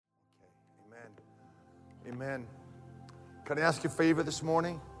Amen. Can I ask you a favor this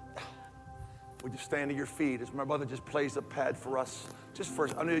morning? Would you stand to your feet as my brother just plays the pad for us? Just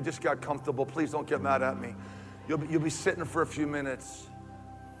first, I know you just got comfortable. Please don't get mad at me. You'll be sitting for a few minutes.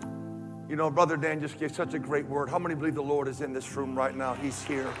 You know, Brother Dan just gave such a great word. How many believe the Lord is in this room right now? He's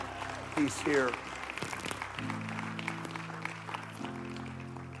here. He's here.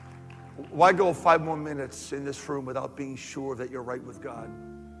 Why go 5 more minutes in this room without being sure that you're right with God?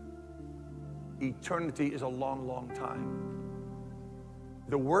 Eternity is a long, long time.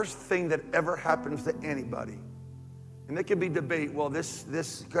 The worst thing that ever happens to anybody, and there can be debate, well,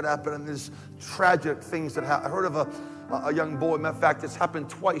 this could happen, and there's tragic things that happen. I heard of a young boy, matter of fact, it's happened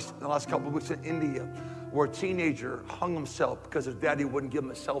twice in the last couple of weeks in India, where a teenager hung himself because his daddy wouldn't give him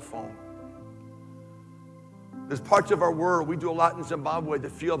a cell phone. There's parts of our world, we do a lot in Zimbabwe, to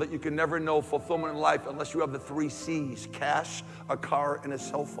feel that you can never know fulfillment in life unless you have the 3 C's, cash, a car, and a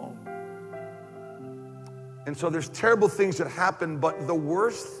cell phone. And so there's terrible things that happen, but the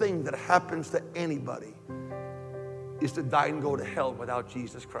worst thing that happens to anybody is to die and go to hell without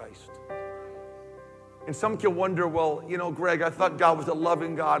Jesus Christ. And some can wonder, well, you know, Greg, I thought God was a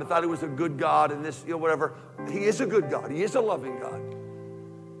loving God. I thought he was a good God and this, you know, whatever. He is a good God. He is a loving God.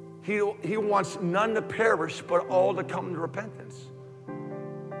 He wants none to perish, but all to come to repentance.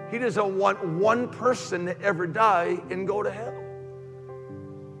 He doesn't want one person to ever die and go to hell.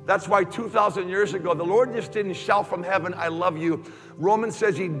 That's why 2,000 years ago, the Lord just didn't shout from heaven, I love you. Romans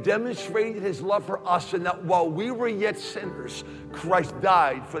says he demonstrated his love for us, and that while we were yet sinners, Christ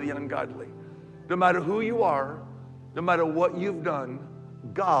died for the ungodly. No matter who you are, no matter what you've done,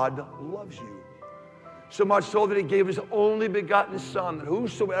 God loves you. So much so that he gave his only begotten Son, that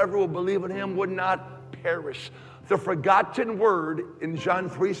whosoever will believe in him would not perish. The forgotten word in John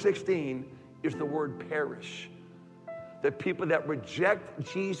 3:16 is the word perish. The people that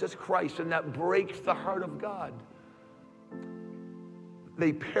reject Jesus Christ, and that breaks the heart of God,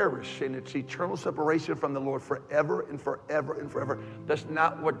 they perish, and it's eternal separation from the Lord forever and forever and forever. That's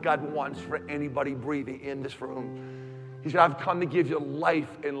not what God wants for anybody breathing in this room. He said, I've come to give you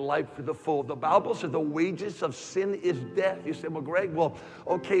life and life to the full. The Bible says the wages of sin is death. You say, well, Greg, well,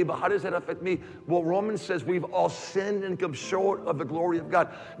 okay, but how does that affect me? Well, Romans says we've all sinned and come short of the glory of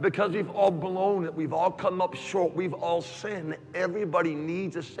God. Because we've all blown it, we've all come up short, we've all sinned. Everybody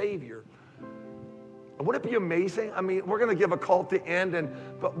needs a Savior. And wouldn't it be amazing? I mean, we're going to give a call at the end,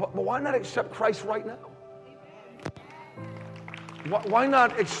 but why not accept Christ right now? Why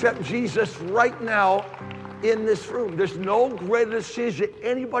not accept Jesus right now? In this room, there's no greater decision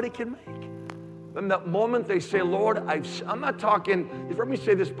anybody can make. From that moment they say, Lord, I'm not talking, you've heard me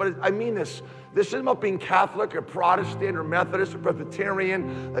say this, but I mean this. This isn't about being Catholic or Protestant or Methodist or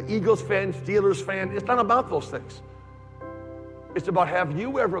Presbyterian, Eagles fan, Steelers fan. It's not about those things. It's about, have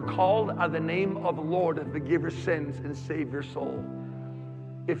you ever called on the name of the Lord to forgive your sins and save your soul?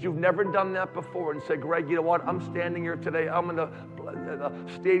 If you've never done that before and said, Greg, you know what? I'm standing here today. I'm in the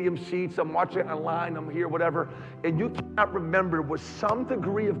stadium seats. I'm watching online. I'm here, whatever. And you cannot remember with some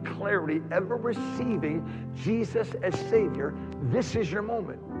degree of clarity ever receiving Jesus as Savior. This is your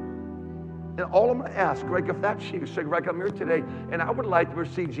moment. And all I'm going to ask, Greg, if that's you, say, Greg, I'm here today, and I would like to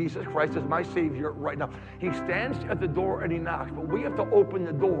receive Jesus Christ as my Savior right now. He stands at the door and he knocks, but we have to open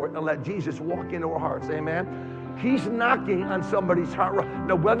the door and let Jesus walk into our hearts. Amen? He's knocking on somebody's heart.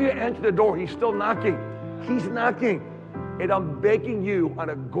 Now, whether you enter the door, he's still knocking. He's knocking. And I'm begging you on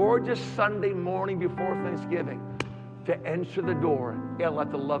a gorgeous Sunday morning before Thanksgiving to enter the door and let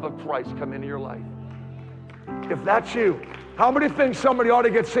the love of Christ come into your life. If that's you, how many think somebody ought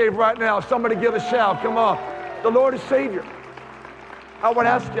to get saved right now? Somebody give a shout. Come on. The Lord is Savior. I want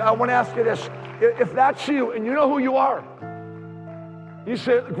to ask you this. If that's you and you know who you are, you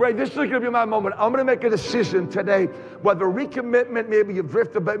say, Greg, this is going to be my moment. I'm going to make a decision today, whether recommitment, maybe you've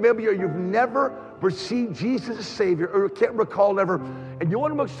drifted, but maybe you've never received Jesus as Savior, or you can't recall ever, and you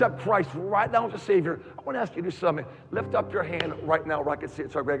want to accept Christ right now as a Savior. I want to ask you to do something. Lift up your hand right now where I can see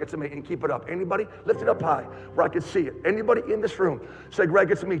it. Sorry, Greg, it's me, and keep it up. Anybody? Lift it up high where I can see it. Anybody in this room? Say, Greg,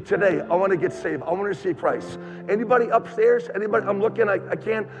 it's me. Today, I want to get saved. I want to receive Christ. Anybody upstairs? Anybody? I'm looking. I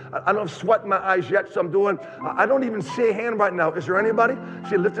can't. I don't have sweat in my eyes yet, so I'm doing. I don't even see a hand right now. Is there anybody?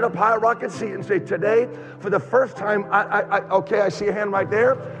 Say, lift it up high where I can see it, and say, today, for the first time, okay, I see a hand right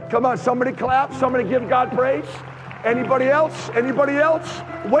there. Come on, somebody clap. Somebody give God praise. Anybody else? Anybody else?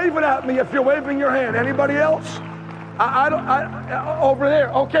 Wave it at me if you're waving your hand. Anybody else? Over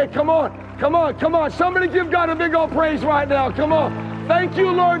there. Okay, come on. Come on, come on. Somebody give God a big old praise right now. Come on. Thank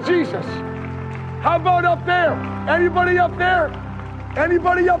you, Lord Jesus. How about up there? Anybody up there?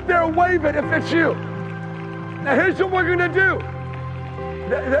 Anybody up there? Wave it if it's you. Now here's what we're going to do.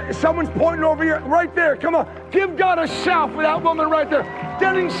 Someone's pointing over here, right there. Come on. Give God a shout for that woman right there.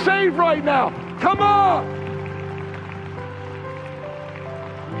 Getting saved right now. Come on.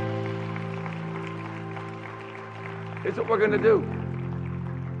 Here's what we're going to do.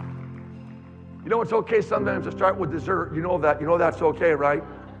 You know it's okay sometimes to start with dessert. You know that. You know that's okay, right?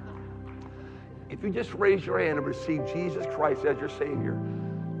 If you just raise your hand and receive Jesus Christ as your Savior,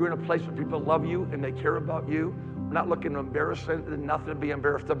 you're in a place where people love you and they care about you. I'm not looking to embarrass them. There's nothing to be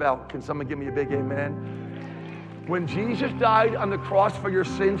embarrassed about. Can someone give me a big amen? When Jesus died on the cross for your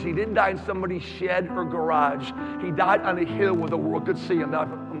sins, he didn't die in somebody's shed or garage. He died on a hill where the world could see him. That's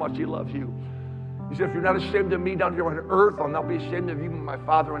how much he loves you. He said, if you're not ashamed of me down here on earth, I'll not be ashamed of you, my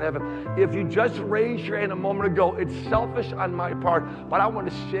Father in heaven. If you just raised your hand a moment ago, it's selfish on my part, but I want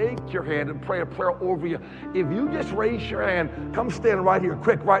to shake your hand and pray a prayer over you. If you just raise your hand, come stand right here,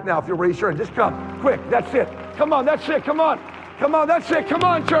 quick, right now. If you raise your hand, just come, quick, that's it. Come on, that's it, come on. Come on, that's it, come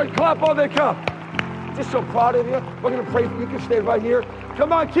on, church, clap while they come. Just so proud of you. We're going to pray for you. You can stay right here.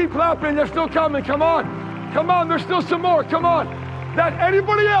 Come on, keep clapping, they're still coming, come on. Come on, there's still some more, come on. That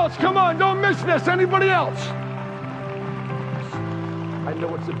anybody else, come on, don't miss this, anybody else. I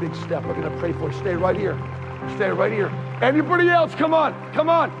know it's a big step. We're going to pray for it. Stay right here. Stay right here. Anybody else, come on, come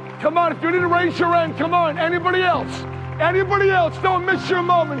on, come on. If you didn't raise your hand, come on. Anybody else? Anybody else? Don't miss your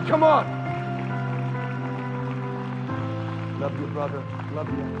moment, come on. Love you, brother. Love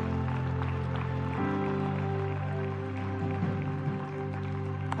you.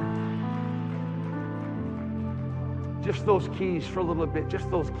 Just those keys for a little bit, just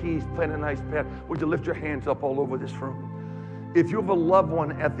those keys, playing a nice pad. Would you lift your hands up all over this room? If you have a loved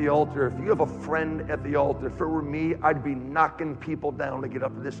one at the altar, if you have a friend at the altar, if it were me, I'd be knocking people down to get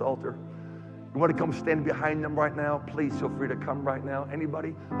up to this altar. You want to come stand behind them right now? Please feel free to come right now.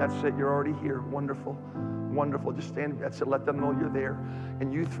 Anybody? That's it. You're already here. Wonderful. Wonderful. Just stand. That's it. Let them know you're there.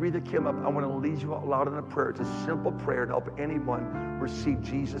 And you three that came up, I want to lead you out loud in a prayer. It's a simple prayer to help anyone receive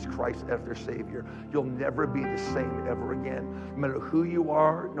Jesus Christ as their Savior. You'll never be the same ever again. No matter who you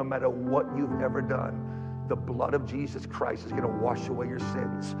are, no matter what you've ever done, the blood of Jesus Christ is going to wash away your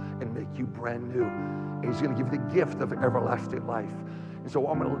sins and make you brand new. And he's going to give you the gift of everlasting life. And so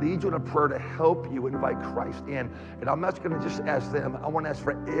I'm going to lead you in a prayer to help you invite Christ in. And I'm not going to just ask them. I want to ask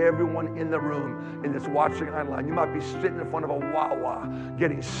for everyone in the room and that's watching online. You might be sitting in front of a Wawa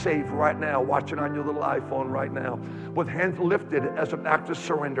getting saved right now, watching on your little iPhone right now, with hands lifted as an act of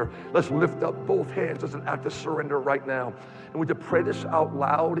surrender. Let's lift up both hands as an act of surrender right now. And would you pray this out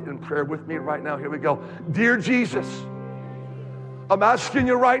loud in prayer with me right now? Here we go. Dear Jesus, I'm asking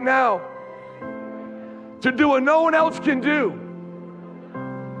you right now to do what no one else can do.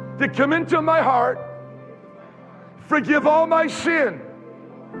 To come into my heart, forgive all my sin,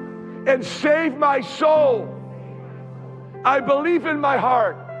 and save my soul. I believe in my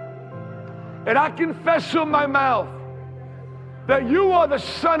heart, and I confess with my mouth that you are the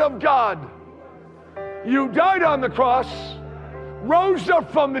Son of God. You died on the cross, rose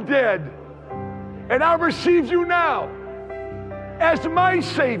up from the dead, and I receive you now as my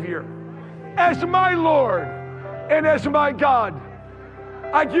Savior, as my Lord, and as my God.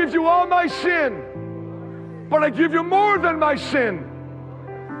 I give you all my sin, but I give you more than my sin.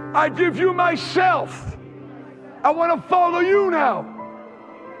 I give you myself. I want to follow you now.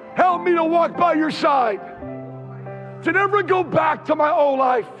 Help me to walk by your side, to never go back to my old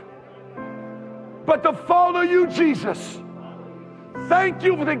life, but to follow you, Jesus. Thank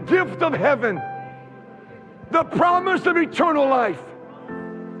you for the gift of heaven, the promise of eternal life.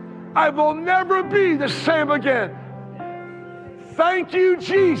 I will never be the same again. Thank you,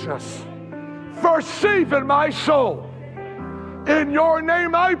 Jesus, for saving my soul. In your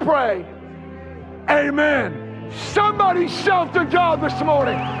name I pray. Amen. Somebody shout to God this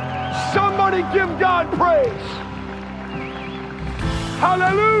morning. Somebody give God praise.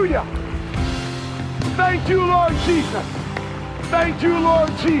 Hallelujah. Thank you, Lord Jesus. Thank you,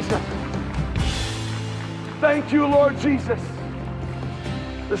 Lord Jesus. Thank you, Lord Jesus.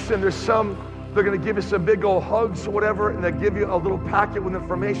 Listen, there's some, they're going to give you some big old hugs or whatever, and they'll give you a little packet with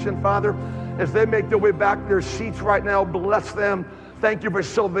information, Father. As they make their way back to their seats right now, bless them. Thank you for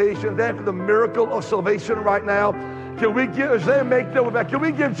salvation. Thank you for the miracle of salvation right now. Can we give, as they make their way back, can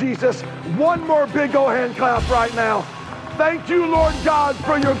we give Jesus one more big old hand clap right now? Thank you, Lord God,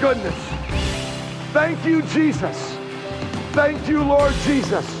 for your goodness. Thank you, Jesus. Thank you, Lord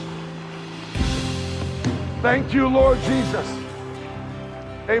Jesus. Thank you, Lord Jesus.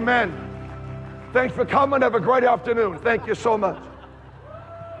 Amen. Thanks for coming. Have a great afternoon. Thank you so much.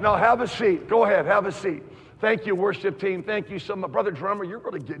 Now have a seat. Go ahead, have a seat. Thank you, worship team. Thank you so much. Brother drummer, you're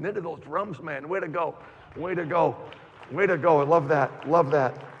really getting into those drums, man. Way to go. Way to go. Way to go. I love that. Love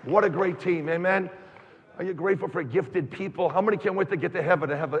that. What a great team. Amen. Are you grateful for gifted people? How many can't wait to get to heaven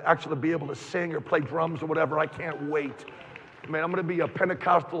to actually be able to sing or play drums or whatever? I can't wait. Man, I'm going to be a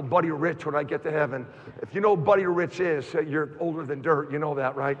Pentecostal Buddy Rich when I get to heaven. If you know who Buddy Rich is, you're older than dirt. You know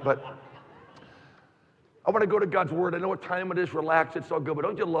that, right? But I want to go to God's Word. I know what time it is. Relax. It's all good. But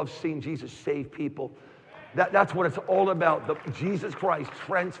don't you love seeing Jesus save people? That's what it's all about. Jesus Christ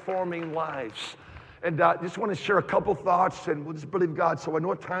transforming lives. And I just want to share a couple thoughts, and we'll just believe God. So I know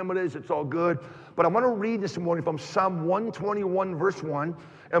what time it is. It's all good. But I want to read this morning from Psalm 121, verse 1.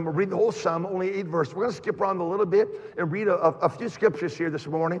 And we'll read the whole Psalm, only 8 verses. We're going to skip around a little bit and read a few scriptures here this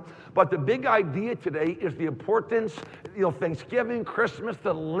morning. But the big idea today is the importance, Thanksgiving, Christmas,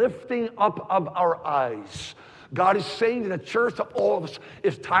 the lifting up of our eyes. God is saying to the church, to all of us,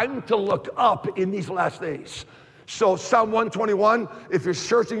 it's time to look up in these last days. So Psalm 121, if you're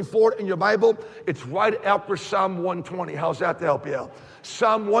searching for it in your Bible, it's right after Psalm 120. How's that to help you out?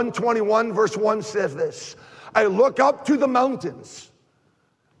 Psalm 121, verse 1 says this: I look up to the mountains.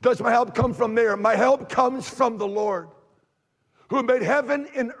 Does my help come from there? My help comes from the Lord, who made heaven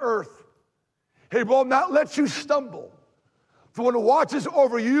and earth. He will not let you stumble. The one who watches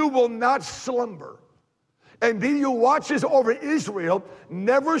over you will not slumber. And he who watches over Israel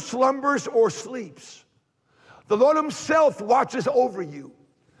never slumbers or sleeps. The Lord himself watches over you.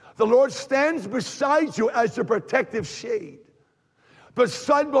 The Lord stands beside you as a protective shade. The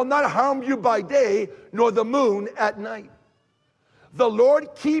sun will not harm you by day, nor the moon at night. The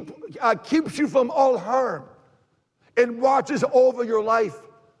Lord keeps you from all harm and watches over your life.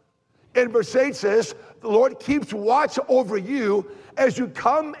 In verse 8 says, the Lord keeps watch over you as you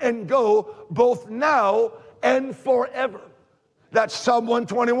come and go, both now and forever. That's Psalm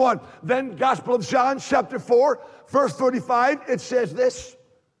 121. Then Gospel of John, chapter 4, verse 35, it says this: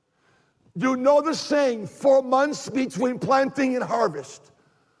 you know the saying, 4 months between planting and harvest.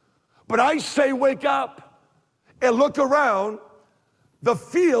 But I say, wake up and look around. The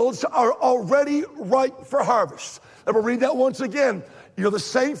fields are already ripe for harvest. And we'll read that once again. You know the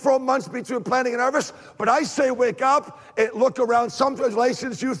saying, 4 months between planting and harvest. But I say, wake up and look around. Some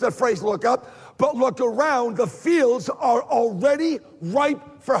translations use the phrase look up. But look around, the fields are already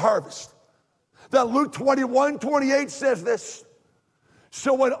ripe for harvest. Then Luke 21:28 says this: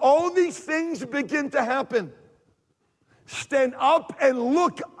 so when all these things begin to happen, stand up and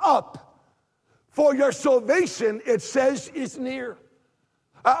look up, for your salvation, it says, is near.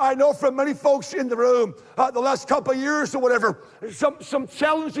 I know from many folks in the room, the last couple of years or whatever, some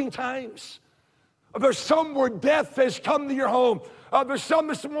challenging times. There's some where death has come to your home. There's some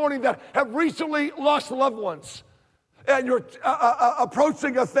this morning that have recently lost loved ones. And you're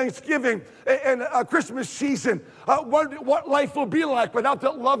approaching a Thanksgiving and a Christmas season. What life will be like without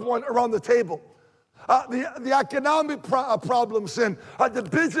that loved one around the table. The economic problems and the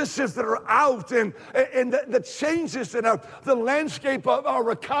businesses that are out and the changes in the landscape of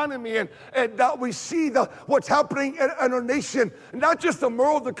our economy and that we see what's happening in our nation. Not just the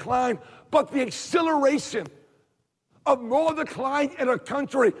moral decline, but the acceleration of moral decline in our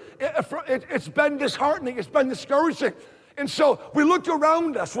country. It's been disheartening. It's been discouraging. And so we look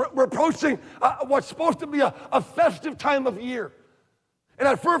around us. We're approaching what's supposed to be a festive time of year. And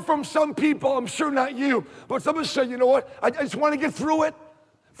I've heard from some people, I'm sure not you, but someone said, you know what, I just want to get through it.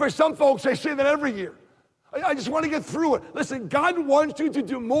 For some folks, they say that every year. I just want to get through it. Listen, God wants you to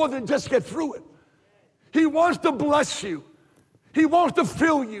do more than just get through it. He wants to bless you. He wants to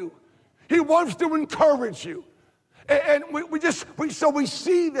fill you. He wants to encourage you. And we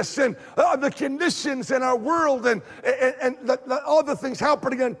see this in the conditions in our world and all the things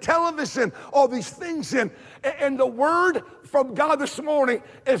happening on television, all these things. And the word from God this morning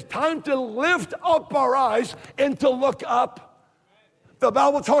is time to lift up our eyes and to look up. The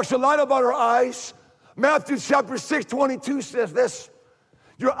Bible talks a lot about our eyes. Matthew chapter 6:22 says this: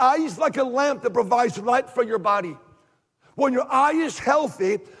 your eye is like a lamp that provides light for your body. When your eye is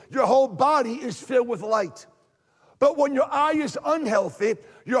healthy, your whole body is filled with light. But when your eye is unhealthy,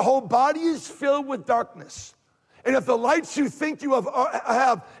 your whole body is filled with darkness. And if the lights you think you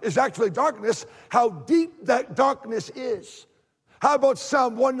have is actually darkness, how deep that darkness is. How about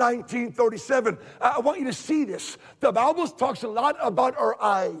Psalm 119:37? I want you to see this. The Bible talks a lot about our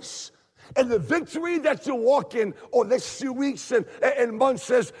eyes. And the victory that you walk in over the next few weeks and months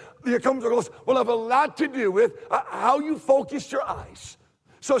says, here comes or goes, will have a lot to do with how you focus your eyes.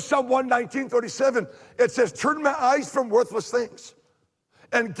 So Psalm 119:37, it says, turn my eyes from worthless things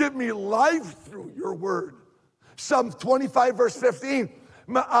and give me life through your word. Psalm 25, verse 15,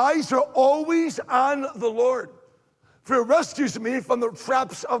 my eyes are always on the Lord, for he rescues me from the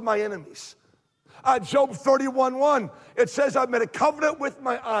traps of my enemies. Job 31:1, it says, I've made a covenant with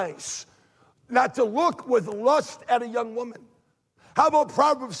my eyes, not to look with lust at a young woman. How about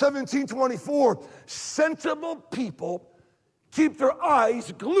Proverbs 17:24? Sensible people keep their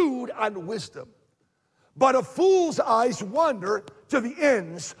eyes glued on wisdom, but a fool's eyes wander to the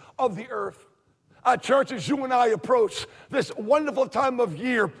ends of the earth. Church, as you and I approach this wonderful time of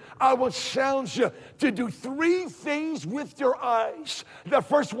year, I will challenge you to do 3 things with your eyes. The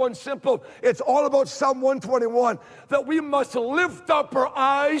first one's simple. It's all about Psalm 121, that we must lift up our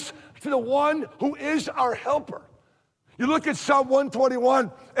eyes to the one who is our helper. You look at Psalm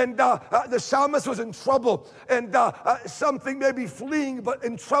 121, and the psalmist was in trouble, and something maybe fleeing, but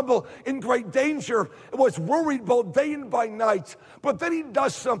in trouble, in great danger, was worried both day and by night. But then he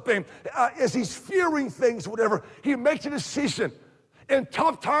does something. As he's fearing things, whatever, he makes a decision. In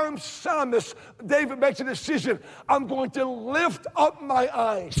tough times, psalmist David makes a decision. I'm going to lift up my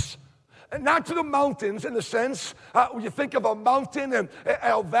eyes. And not to the mountains in the sense, when you think of a mountain and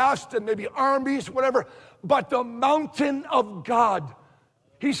how vast and maybe armies, whatever, but the mountain of God.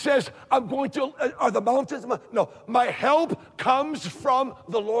 He says, I'm going to, are the mountains? No, my help comes from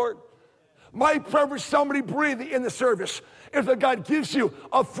the Lord. My prayer for somebody breathing in the service is that God gives you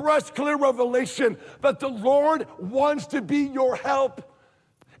a fresh, clear revelation that the Lord wants to be your help.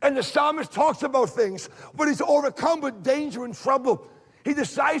 And the psalmist talks about things when he's overcome with danger and trouble. He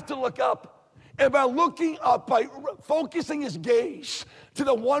decides to look up. And by looking up, by focusing his gaze to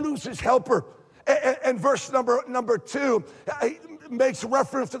the one who's his helper, and verse number 2 makes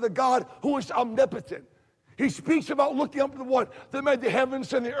reference to the God who is omnipotent. He speaks about looking up to the one that made the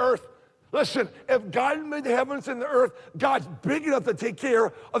heavens and the earth. Listen, if God made the heavens and the earth, God's big enough to take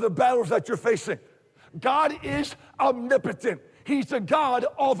care of the battles that you're facing. God is omnipotent. He's the God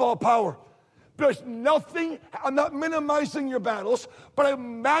of all power. There's nothing, I'm not minimizing your battles, but I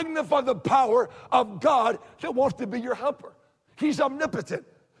magnify the power of God that wants to be your helper. He's omnipotent.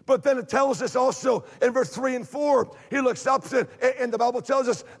 But then it tells us also in verse 3 and 4, he looks up and the Bible tells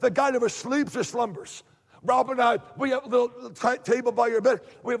us that God never sleeps or slumbers. Rob and I, we have a little table by your bed.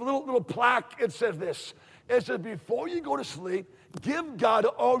 We have a little plaque. It says this. It says, before you go to sleep, give God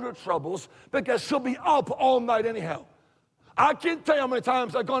all your troubles because he'll be up all night anyhow. I can't tell you how many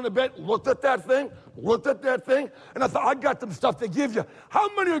times I've gone to bed, looked at that thing, and I thought, I got some stuff to give you.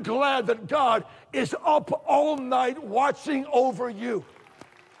 How many are glad that God is up all night watching over you?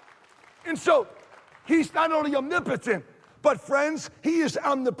 And so, he's not only omnipotent, but friends, he is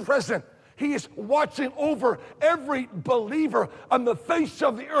omnipresent. He is watching over every believer on the face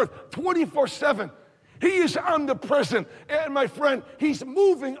of the earth 24/7. He is omnipresent. And my friend, he's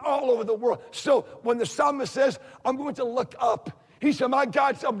moving all over the world. So when the psalmist says, I'm going to look up, he said, my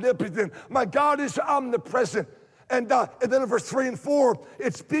God's omnipotent. My God is omnipresent. And then in verse 3 and 4,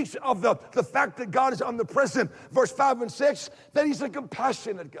 it speaks of the fact that God is omnipresent. Verse 5 and 6, that he's a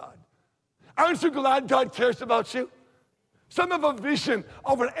compassionate God. Aren't you glad God cares about you? Some have a vision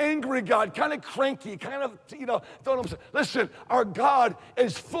of an angry God, kind of cranky, kind of, don't listen, our God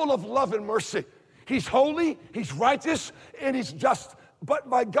is full of love and mercy. He's holy, he's righteous, and he's just. But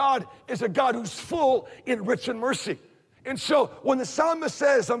my God is a God who's full in rich and mercy. And so when the psalmist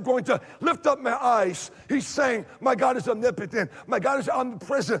says, I'm going to lift up my eyes, he's saying, my God is omnipotent, my God is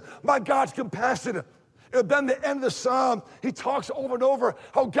omnipresent, my God's compassionate. And then the end of the psalm, he talks over and over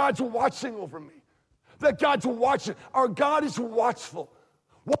how God's watching over me. That God's watching. Our God is watchful.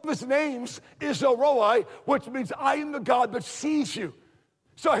 One of his names is El Roi, which means I am the God that sees you.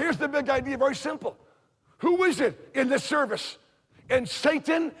 So here's the big idea, very simple. Who is it in this service? And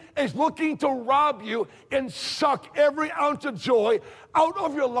Satan is looking to rob you and suck every ounce of joy out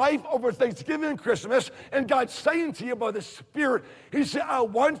of your life over Thanksgiving and Christmas. And God's saying to you by the Spirit, he said, I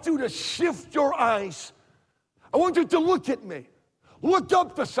want you to shift your eyes. I want you to look at me. Look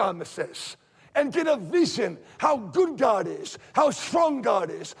up, the psalmist says, and get a vision how good God is, how strong God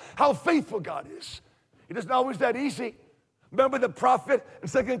is, how faithful God is. It isn't always that easy. Remember the prophet in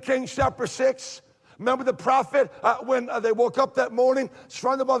 2 Kings chapter 6? Remember the prophet when they woke up that morning,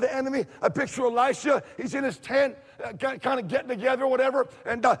 surrounded by the enemy? I picture Elisha. He's in his tent, kind of getting together or whatever,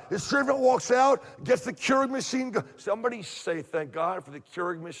 and his servant walks out, gets the Keurig machine. Somebody say, thank God for the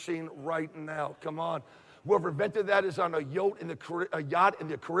Keurig machine right now. Come on. Whoever invented that is on a yacht in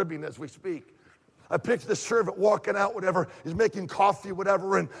the Caribbean as we speak. I picture the servant walking out, whatever, he's making coffee,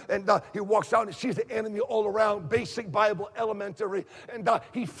 whatever, and he walks out and sees the enemy all around, basic Bible, elementary, and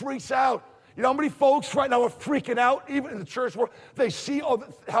he freaks out. You know how many folks right now are freaking out, even in the church world? They see all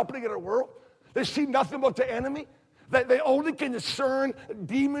that's happening in our world. They see nothing but the enemy. They only can discern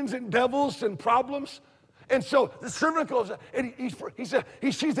demons and devils and problems. And so the servant goes, and he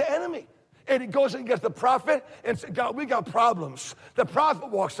sees the enemy. And he goes and gets the prophet and says, God, we got problems. The prophet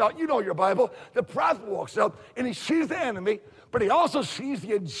walks out. You know your Bible. The prophet walks out and he sees the enemy, but he also sees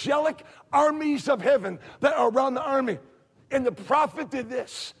the angelic armies of heaven that are around the army. And the prophet did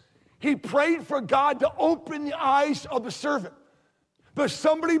this. He prayed for God to open the eyes of the servant. There's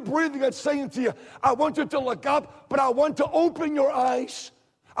somebody breathing that's saying to you, I want you to look up, but I want to open your eyes.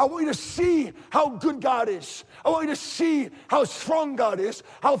 I want you to see how good God is. I want you to see how strong God is,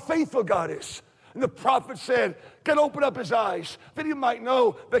 how faithful God is. And the prophet said, God, open up his eyes that he might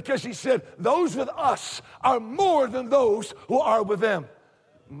know, because he said, those with us are more than those who are with them.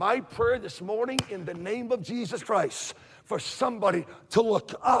 My prayer this morning in the name of Jesus Christ, for somebody to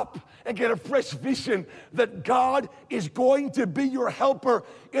look up and get a fresh vision that God is going to be your helper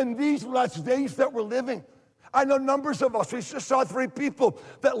in these last days that we're living. I know numbers of us, we just saw 3 people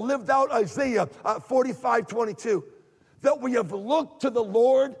that lived out Isaiah 45:22, that we have looked to the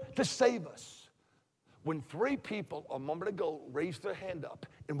Lord to save us. When 3 people a moment ago raised their hand up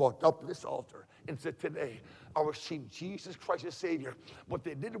and walked up to this altar and said, today, I receive Jesus Christ as Savior, what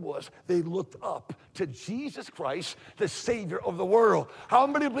they did was they looked up to Jesus Christ, the Savior of the world. How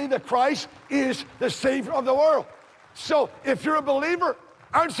many believe that Christ is the Savior of the world? So if you're a believer,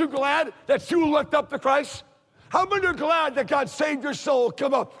 aren't you glad that you looked up to Christ? How many are glad that God saved your soul?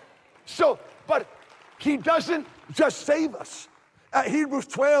 Come on. So, but he doesn't just save us. Hebrews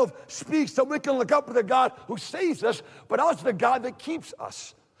 12 speaks that we can look up to the God who saves us, but also the God that keeps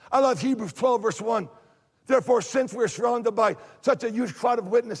us. I love Hebrews 12, verse 1. Therefore, since we're surrounded by such a huge crowd of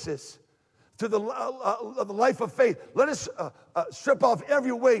witnesses to the life of faith, let us strip off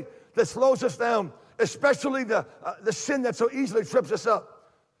every weight that slows us down, especially the sin that so easily trips us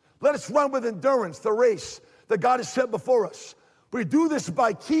up. Let us run with endurance the race that God has set before us. We do this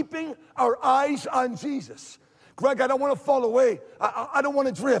by keeping our eyes on Jesus. Greg, I don't want to fall away. I don't want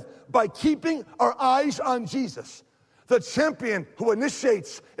to drift. By keeping our eyes on Jesus, the champion who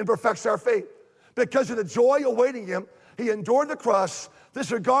initiates and perfects our faith. Because of the joy awaiting him, he endured the cross,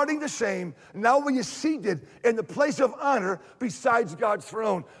 disregarding the shame. Now he is seated in the place of honor besides God's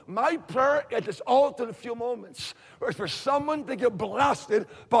throne. My prayer at this altar in a few moments is for someone to get blasted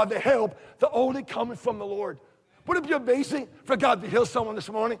by the help that only comes from the Lord. Wouldn't it be amazing for God to heal someone this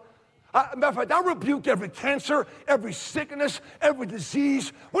morning? Matter of fact, I rebuke every cancer, every sickness, every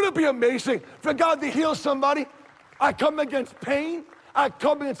disease. Wouldn't it be amazing for God to heal somebody? I come against pain. I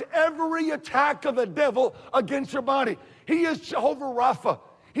come against every attack of the devil against your body. He is Jehovah Rapha.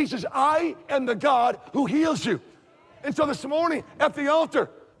 He says, I am the God who heals you. And so this morning at the altar,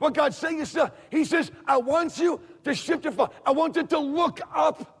 what God's saying is, he says, I want you to shift your focus. I want you to look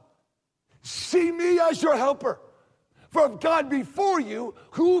up. See me as your helper. For if God be for you,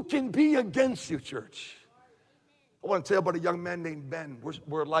 who can be against you, church? I want to tell you about a young man named Ben.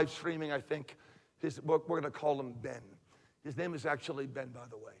 We're live streaming, I think. We're going to call him Ben. His name is actually Ben, by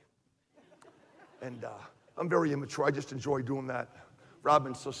the way. And I'm very immature. I just enjoy doing that.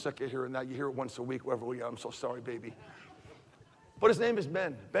 Robin's so sick of hearing that. You hear it once a week, wherever we are. I'm so sorry, baby. But his name is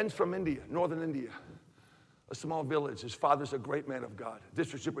Ben. Ben's from India, northern India, a small village. His father's a great man of God,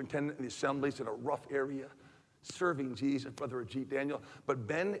 district superintendent in the assemblies in a rough area, serving Jesus, Brother Ajit Daniel. But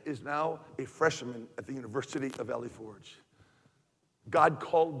Ben is now a freshman at the University of Valley Forge. God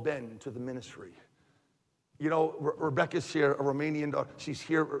called Ben to the ministry. You know, Rebecca's here, a Romanian daughter. She's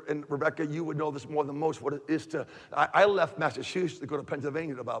here, and Rebecca, you would know this more than most, what it is to, I left Massachusetts to go to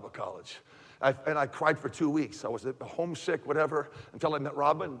Pennsylvania to Bible college. And I cried for 2 weeks. I was homesick, whatever, until I met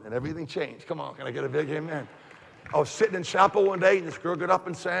Robin, and everything changed. Come on, can I get a big amen? I was sitting in chapel one day, and this girl got up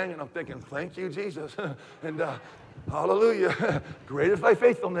and sang, and I'm thinking, thank you, Jesus. And hallelujah. Great is thy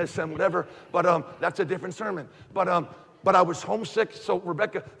faithfulness, and whatever. But that's a different sermon. But I was homesick,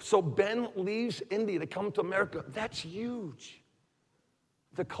 so Ben leaves India to come to America. That's huge.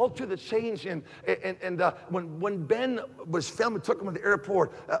 The culture that changed, and when Ben was family took him to the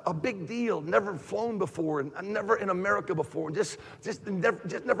airport, a big deal, never flown before, and never in America before, just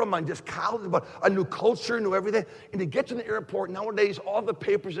never mind, just college, but a new culture, knew everything. And to get to the airport nowadays, all the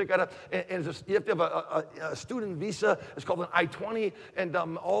papers you got to, and you have to have a student visa. It's called an I-20, and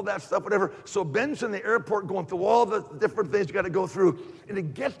all that stuff, whatever. So Ben's in the airport going through all the different things you got to go through, and he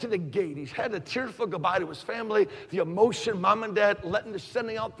gets to the gate. He's had a tearful goodbye to his family, the emotion, mom and dad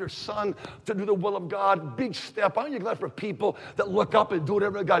sending out their son to do the will of God. Big step. Aren't you glad for people that look up and do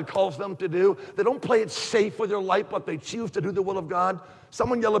whatever God calls them to do? They don't play it safe with their life, but they choose to do the will of God.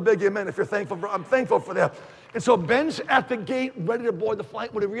 Someone yell a big amen if you're thankful for. I'm thankful for that. And so Ben's at the gate ready to board the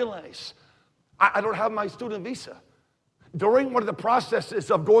flight when he realizes, I don't have my student visa. During one of the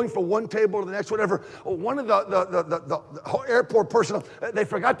processes of going from one table to the next, whatever, one of the airport personnel, they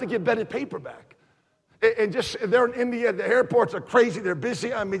forgot to give Ben a paper back. And just, they're in India, the airports are crazy, they're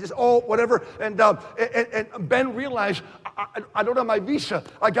busy, I mean, just, whatever. And Ben realized, I don't have my visa.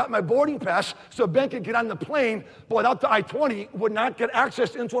 I got my boarding pass, so Ben could get on the plane, but without the I-20, would not get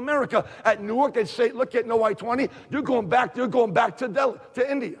access into America. At Newark, they'd say, look, at no I-20, you're going back to Delhi,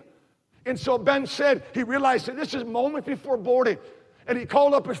 to India. And so Ben said, he realized that this is moments before boarding. And he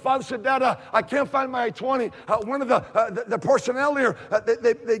called up his father and said, Dad, I can't find my I-20. One of the personnel here,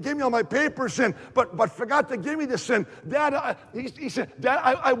 they gave me all my papers, but forgot to give me this. And Dad, he said, Dad,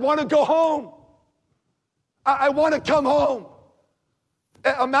 I want to go home. I want to come home.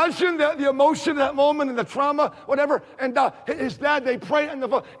 Imagine the emotion of that moment and the trauma, whatever. And his dad, they prayed on the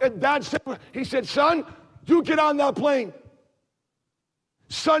phone. And Dad said, he said, son, you get on that plane.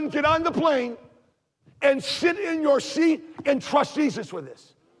 Son, get on the plane and sit in your seat and trust Jesus with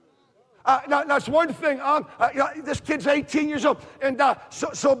this. Now, that's one thing. This kid's 18 years old. And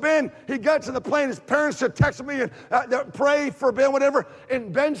so Ben, he got to the plane. His parents had texted me and pray for Ben, whatever.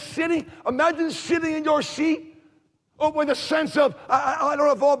 And Ben's sitting. Imagine sitting in your seat with a sense of, I don't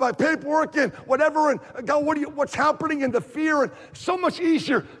have all my paperwork and whatever. And God, what's happening, and the fear. And so much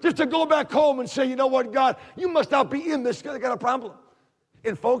easier just to go back home and say, you know what, God, you must not be in this. I got a problem.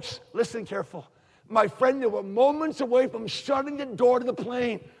 And folks, listen careful. My friend, they were moments away from shutting the door to the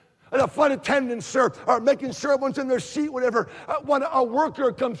plane. And the flight attendants are making sure everyone's in their seat, whatever. When a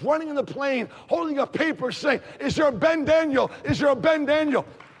worker comes running in the plane, holding a paper saying, is there a Ben Daniel? Is there a Ben Daniel?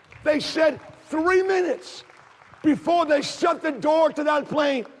 They said 3 minutes before they shut the door to that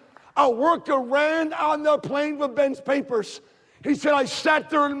plane, a worker ran on the plane with Ben's papers. He said, I sat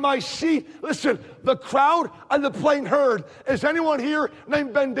there in my seat. Listen, the crowd on the plane heard, is anyone here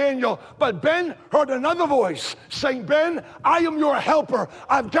named Ben Daniel? But Ben heard another voice saying, Ben, I am your helper.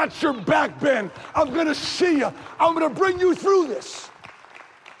 I've got your back, Ben. I'm going to see you. I'm going to bring you through this.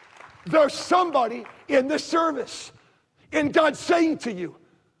 There's somebody in this service, and God's saying to you,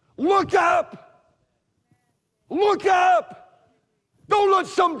 look up. Look up. Don't let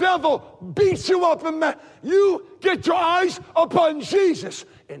some devil beat you up. You get your eyes upon Jesus,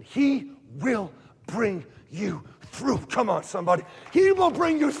 and he will bring you through. Come on, somebody. He will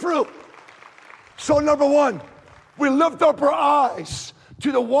bring you through. So number one, we lift up our eyes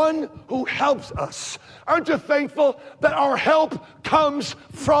to the one who helps us. Aren't you thankful that our help comes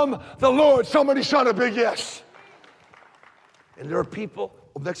from the Lord? Somebody shout a big yes. And there are people,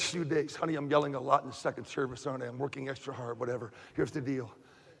 next few days, honey, I'm yelling a lot in the second service, aren't I? I'm working extra hard, whatever. Here's the deal.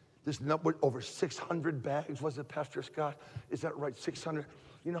 There's over 600 bags, was it, Pastor Scott? Is that right, 600?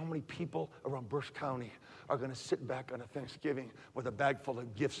 You know how many people around Bush County are going to sit back on a Thanksgiving with a bag full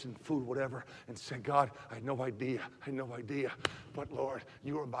of gifts and food, whatever, and say, God, I had no idea, but Lord,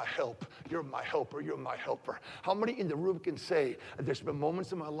 you are my help. You're my helper. You're my helper. How many in the room can say, there's been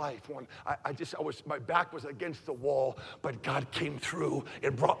moments in my life when my back was against the wall, but God came through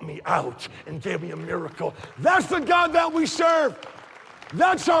and brought me out and gave me a miracle. That's the God that we serve.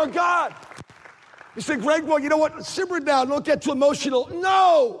 That's our God. You say, Greg, well, you know what? Simmer down. Don't get too emotional.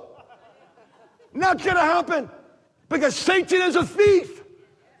 No. Not going to happen. Because Satan is a thief.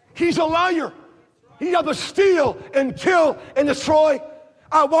 He's a liar. He has to steal and kill and destroy.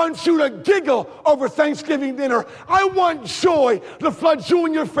 I want you to giggle over Thanksgiving dinner. I want joy to flood you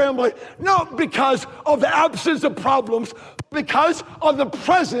and your family. Not because of the absence of problems, because of the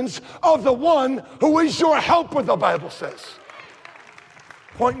presence of the one who is your helper, the Bible says.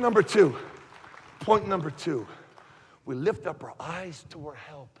 Point number two. We lift up our eyes to our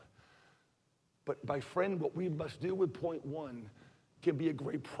help. But my friend, what we must do with point one can be a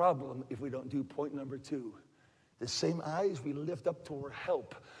great problem if we don't do point number two. The same eyes we lift up to our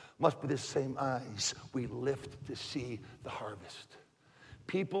help must be the same eyes we lift to see the harvest.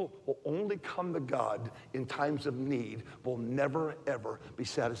 People will only come to God in times of need, will never, ever be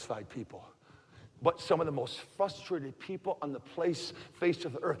satisfied people. But some of the most frustrated people on the face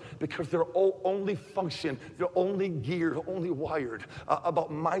of the earth, because they're only function, they're only geared, only wired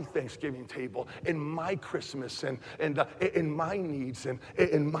about my Thanksgiving table and my Christmas and in my needs and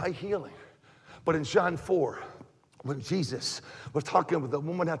in my healing. But in John 4, when Jesus was talking with the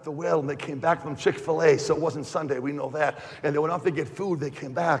woman at the well, and they came back from Chick-fil-A, so it wasn't Sunday, we know that, and they went off to get food, they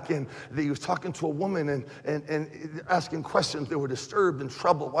came back, and he was talking to a woman and asking questions. They were disturbed and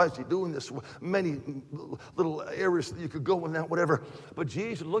troubled. Why is he doing this? Many little areas that you could go in that, whatever. But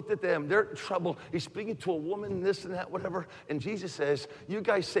Jesus looked at them, they're in trouble. He's speaking to a woman, this and that, whatever, and Jesus says, you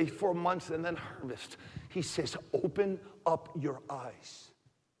guys say 4 months and then harvest. He says, open up your eyes.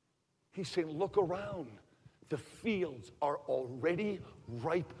 He's saying, look around. the fields are already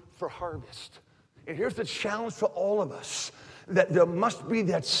ripe for harvest. And here's the challenge for all of us, that there must be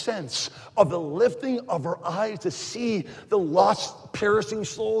that sense of the lifting of our eyes to see the lost, perishing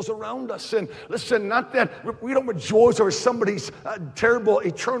souls around us. And listen, not that we don't rejoice over somebody's terrible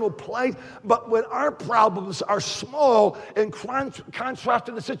eternal plight, but when our problems are small in contrast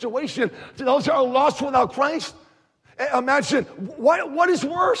to the situation, to those who are lost without Christ, imagine, what is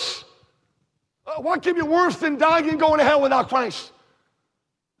worse? What can be worse than dying and going to hell without Christ?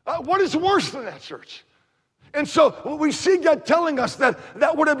 What is worse than that, church? And so we see God telling us that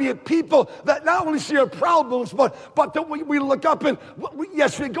we're to be a people that not only see our problems, but that we look up and,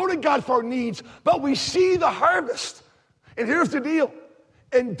 yes, we go to God for our needs, but we see the harvest. And here's the deal.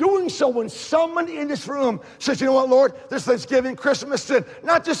 In doing so, when someone in this room says, you know what, Lord, this Thanksgiving, Christmas, and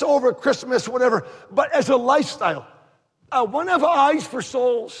not just over Christmas, whatever, but as a lifestyle, I want to have eyes for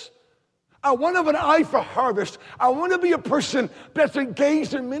souls. I want to have an eye for harvest. I want to be a person that's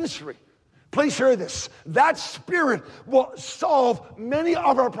engaged in ministry. Please hear this. That spirit will solve many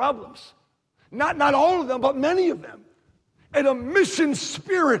of our problems. Not all of them, but many of them. And a mission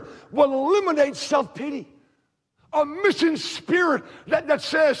spirit will eliminate self-pity. A mission spirit that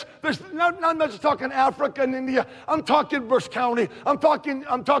says, there's not just talking Africa and India. I'm talking Bruce County. I'm talking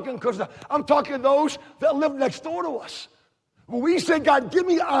Costa. I'm talking those that live next door to us. When we say, God, give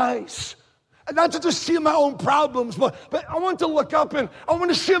me eyes. And not to just see my own problems, but I want to look up and I want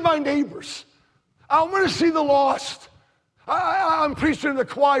to see my neighbors. I want to see the lost. I'm preaching in the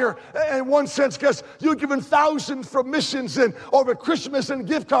choir in one sense because you're giving thousands for missions and over Christmas and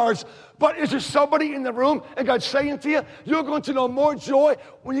gift cards. But is there somebody in the room and God's saying to you, you're going to know more joy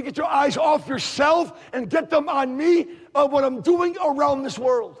when you get your eyes off yourself and get them on me of what I'm doing around this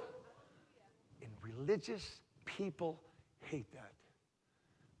world? And religious people hate that.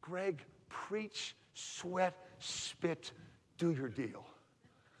 Greg, preach, sweat, spit, do your deal.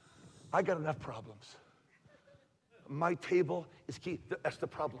 I got enough problems. My table is key. That's the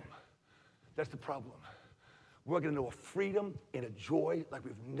problem. That's the problem. We're going to know a freedom and a joy like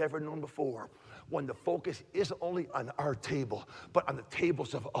we've never known before when the focus isn't only on our table, but on the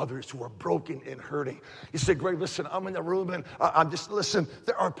tables of others who are broken and hurting. You say, Greg, listen, I'm in the room and listen,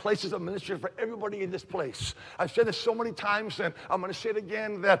 there are places of ministry for everybody in this place. I've said this so many times and I'm going to say it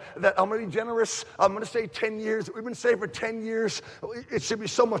again that I'm going to be generous. I'm going to say 10 years. We've been saved for 10 years. It should be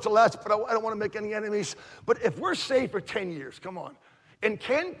so much less, but I don't want to make any enemies. But if we're saved for 10 years, come on, and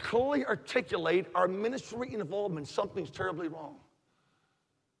can clearly articulate our ministry involvement, something's terribly wrong.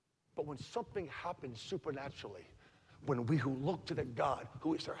 But when something happens supernaturally, when we who look to the God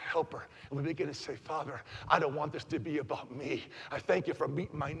who is our helper, and we begin to say, Father, I don't want this to be about me. I thank you for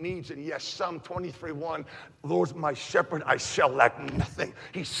meeting my needs. And yes, Psalm 23:1, Lord's my shepherd, I shall lack nothing.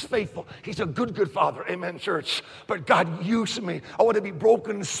 He's faithful. He's a good Father. Amen, church. But God, use me. I want to be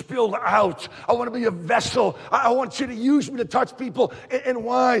broken and spilled out. I want to be a vessel. I want you to use me to touch people. And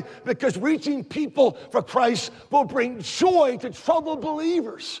why? Because reaching people for Christ will bring joy to troubled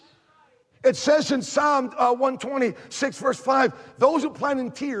believers. It says in Psalm 126, verse 5, those who plant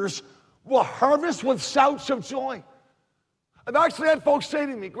in tears will harvest with shouts of joy. I've actually had folks say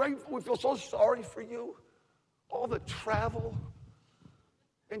to me, Greg, we feel so sorry for you. All the travel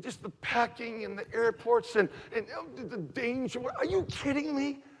and just the packing and the airports and the danger. Are you kidding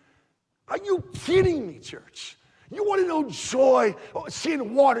me? Are you kidding me, church? You want to know joy,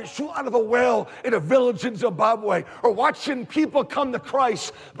 seeing water shoot out of a well in a village in Zimbabwe, or watching people come to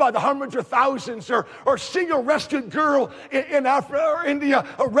Christ by the hundreds or thousands, or seeing a rescued girl in Africa or India,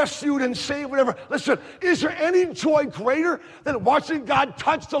 rescued and saved, whatever. Listen, is there any joy greater than watching God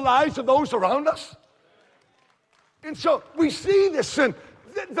touch the lives of those around us? And so we see this, and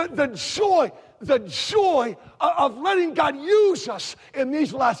the joy of letting God use us in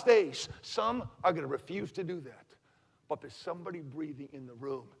these last days. Some are going to refuse to do that. But there's somebody breathing in the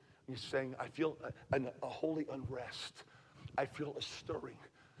room. You're saying, I feel a holy unrest. I feel a stirring.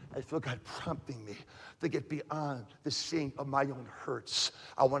 I feel God prompting me to get beyond the seeing of my own hurts.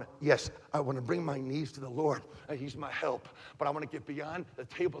 I want to bring my knees to the Lord. He's my help. But I want to get beyond the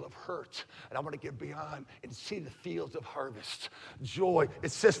table of hurt. And I want to get beyond and see the fields of harvest. Joy.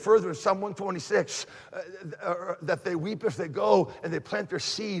 It says further in Psalm 126 that they weep as they go and they plant their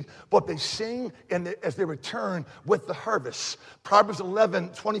seed, but they sing as they return with the harvest. Proverbs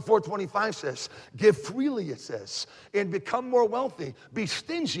 11:24-25 says, give freely, it says, and become more wealthy. Be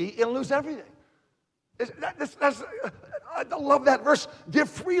stingy and lose everything. I love that verse. Give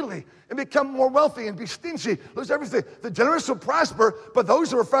freely and become more wealthy, and be stingy, lose everything. The generous will prosper, but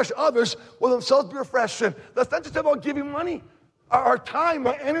those who refresh others will themselves be refreshed. And that's not just about giving money. our time,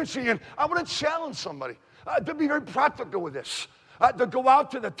 our energy, and I want to challenge somebody to be very practical with this. To go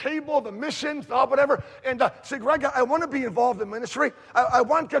out to the table, the missions, whatever, and say, Greg, I want to be involved in ministry. I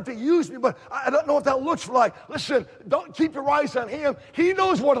want God to use me, but I don't know what that looks like. Listen, don't keep your eyes on Him. He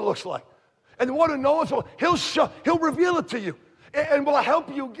knows what it looks like. And the one who knows, well, He'll reveal it to you. And will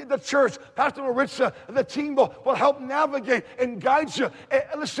help you get the church. Pastor Maritza and the team will help navigate and guide you. And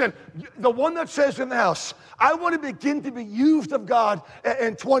listen, the one that says in the house, I want to begin to be used of God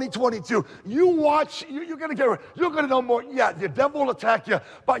in 2022. You watch, you're going to know more. Yeah, the devil will attack you,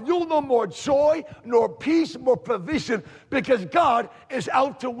 but you'll know more joy, nor peace, more provision, because God is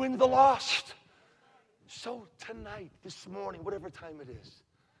out to win the lost. So tonight, this morning, whatever time it is,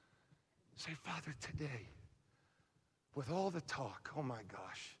 say, Father, today, with all the talk, oh my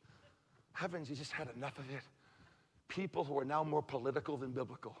gosh, haven't you just had enough of it? People who are now more political than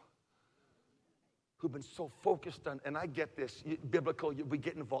biblical, who've been so focused on, and I get this, biblical, we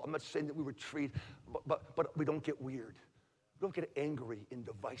get involved. I'm not saying that we retreat, but we don't get weird. We don't get angry and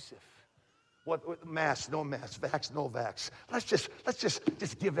divisive. What mask, no mask, vax, no vax. Let's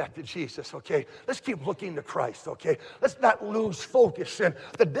just give that to Jesus, okay? Let's keep looking to Christ, okay? Let's not lose focus. And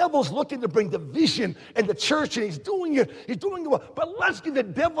the devil's looking to bring division in the church, and he's doing it well. But let's give the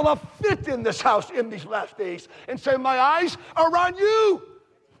devil a fit in this house in these last days and say, my eyes are on you.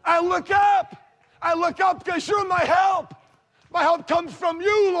 I look up because you're my help. My help comes from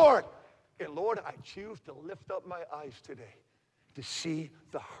you, Lord. And Lord, I choose to lift up my eyes today to see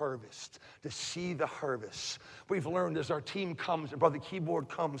the harvest, We've learned as our team comes and Brother Keyboard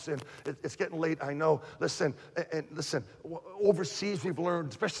comes, and it's getting late, I know. Listen, overseas we've learned,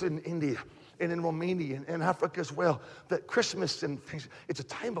 especially in India and in Romania and Africa as well, that Christmas and things, it's a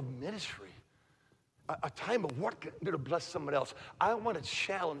time of ministry. A time of what can do to bless someone else. I want to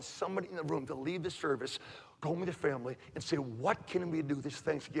challenge somebody in the room to leave the service, go home with your family, and say, what can we do this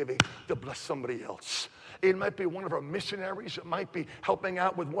Thanksgiving to bless somebody else? It might be one of our missionaries. It might be helping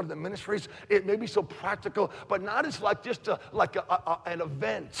out with one of the ministries. It may be so practical, but not as like just an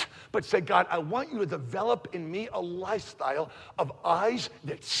event. But say, God, I want you to develop in me a lifestyle of eyes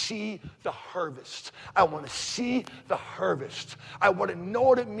that see the harvest. I want to see the harvest. I want to know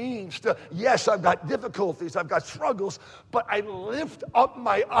what it means to, yes, I've got difficulties, I've got struggles, but I lift up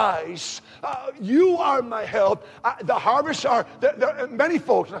my eyes. You are my help. The harvests are, many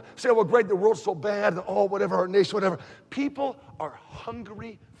folks say, well, Greg, the world's so bad, and all whatever, our nation, whatever. People are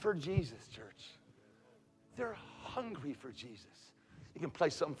hungry for Jesus, church. They're hungry for Jesus. You can play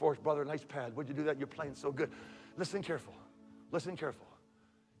something for us, brother, nice pad. Would you do that? You're playing so good. Listen careful. Listen careful.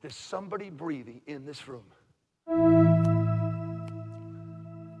 There's somebody breathing in this room.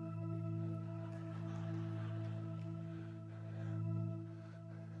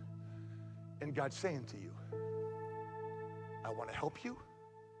 And God's saying to you, I want to help you.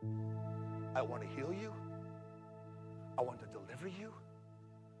 I want to heal you. I want to deliver you.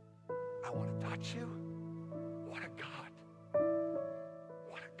 I want to touch you. What a God.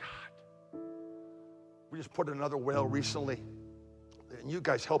 What a God. We just put another well recently. And you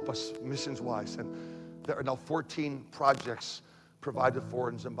guys help us missions-wise. And there are now 14 projects provided for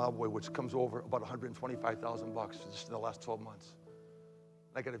in Zimbabwe, which comes over about $125,000 just in the last 12 months.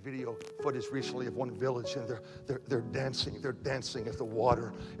 I got a video footage recently of one village, and they're dancing. They're dancing as the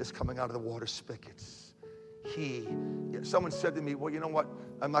water is coming out of the water spigots. Someone said to me, well, you know what?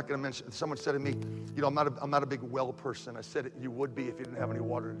 I'm not going to mention. Someone said to me, you know, I'm not a big well person. I said, you would be if you didn't have any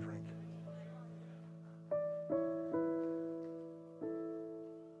water to drink.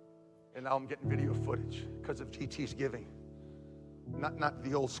 And now I'm getting video footage because of GT's giving. Not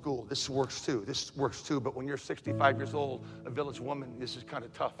the old school. This works too. But when you're 65 years old, a village woman, this is kind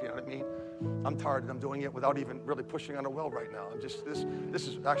of tough. You know what I mean? I'm tired and I'm doing it without even really pushing on a well right now. I'm just this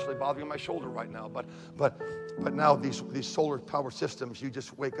is actually bothering my shoulder right now. But now these solar power systems, you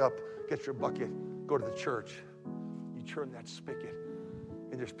just wake up, get your bucket, go to the church, you turn that spigot,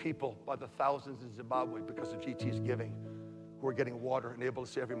 and there's people by the thousands in Zimbabwe because of GT's giving who are getting water and able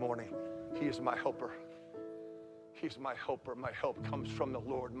to say every morning, He is my helper. He's my helper. My help comes from the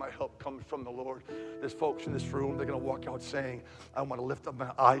Lord. My help comes from the Lord. There's folks in this room, they're going to walk out saying, I want to lift up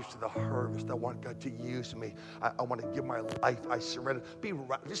my eyes to the harvest. I want God to use me. I want to give my life. I surrender.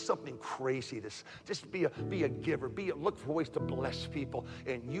 Just something crazy. Just be a giver. Look for ways to bless people.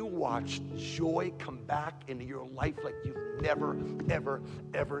 And you watch joy come back into your life like you've never, ever,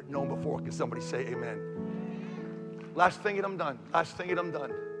 ever known before. Can somebody say amen? Last thing and I'm done.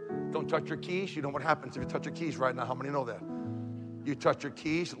 Don't touch your keys. You know what happens if you touch your keys right now. How many know that? You touch your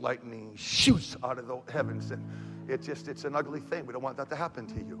keys, lightning shoots out of the heavens. And it's an ugly thing. We don't want that to happen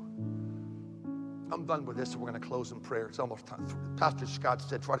to you. I'm done with this, and we're going to close in prayer. It's almost time. Pastor Scott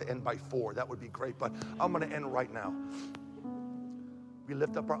said try to end by 4. That would be great, but I'm going to end right now. We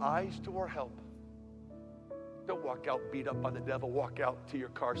lift up our eyes to our help. Don't walk out beat up by the devil. Walk out to your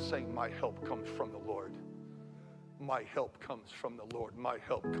car saying, my help comes from the Lord. My help comes from the Lord. My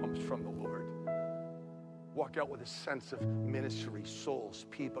help comes from the Lord. Walk out with a sense of ministry, souls,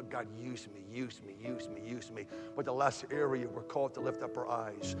 people. God, use me, use me, use me, use me. But the last area we're called to lift up our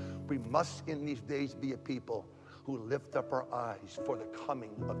eyes. We must in these days be a people who lift up our eyes for the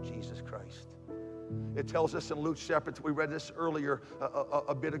coming of Jesus Christ. It tells us in Luke chapter, we read this earlier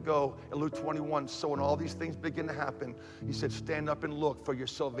a bit ago, in Luke 21, so when all these things begin to happen, he said, stand up and look, for your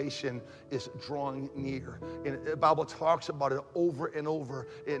salvation is drawing near. And the Bible talks about it over and over.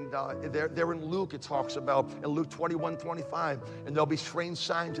 And there in Luke, it talks about, in Luke 21:25, and there'll be strange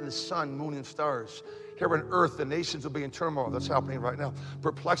signs in the sun, moon, and stars. Here on earth, the nations will be in turmoil. That's happening right now.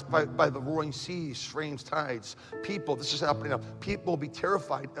 Perplexed by the roaring seas, strange tides. People, this is happening now. People will be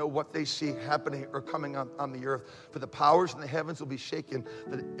terrified at what they see happening or coming on the earth. For the powers in the heavens will be shaken,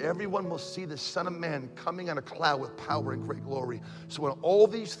 that everyone will see the Son of Man coming on a cloud with power and great glory. So when all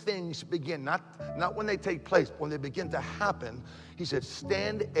these things begin, not when they take place, but when they begin to happen, he said,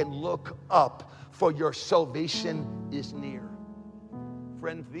 stand and look up, for your salvation is near.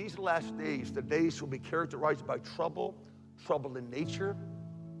 Friends, these last days, the days will be characterized by trouble in nature,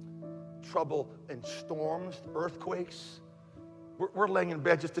 trouble in storms, earthquakes. We're laying in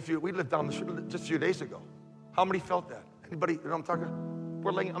bed we lived down the street just a few days ago. How many felt that? Anybody, you know what I'm talking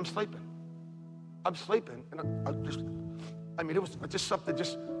about? I'm sleeping, and it was just something,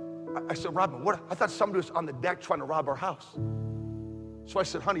 I said, Robin, what? I thought somebody was on the deck trying to rob our house. So I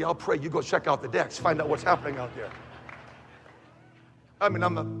said, honey, I'll pray. You go check out the decks, find out what's happening out there. I'm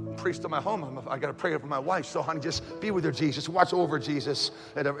a priest of my home. I got to pray over my wife. So, honey, just be with her, Jesus. Watch over Jesus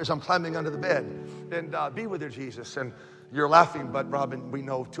as I'm climbing under the bed. And be with her, Jesus. And you're laughing, but Robin, we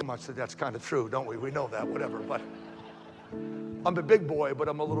know too much that that's kind of true, don't we? We know that, whatever. But I'm a big boy, but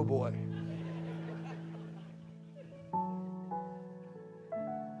I'm a little boy.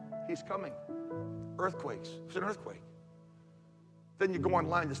 He's coming. Earthquakes. It's an earthquake. Then you go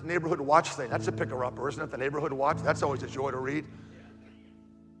online, this neighborhood watch thing. That's a picker-upper, isn't it? The neighborhood watch. That's always a joy to read.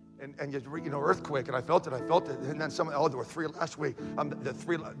 And you know, earthquake, and I felt it, and then there were 3 last week.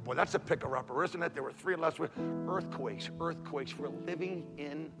 Boy, that's a picker-upper, isn't it? There were 3 last week. Earthquakes. We're living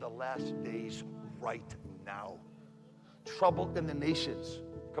in the last days right now. Trouble in the nations.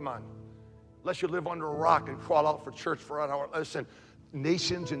 Come on. Unless you live under a rock and crawl out for church for an hour. Listen,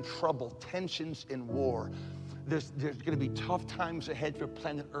 nations in trouble, tensions in war. There's going to be tough times ahead for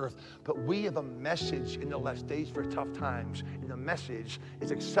planet Earth, but we have a message in the last days for tough times. And the message is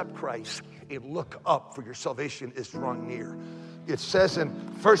accept Christ and look up, for your salvation is drawing near. It says in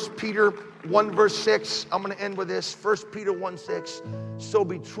 1 Peter 1 verse 6, I'm going to end with this, 1 Peter 1:6, so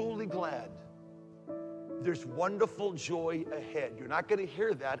be truly glad. There's wonderful joy ahead. You're not going to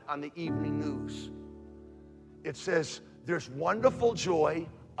hear that on the evening news. It says there's wonderful joy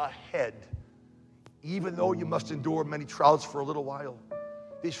ahead, even though you must endure many trials for a little while.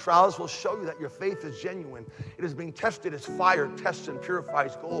 These trials will show you that your faith is genuine. It is being tested as fire tests and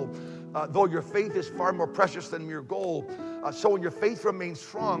purifies gold. Though your faith is far more precious than mere gold. So when your faith remains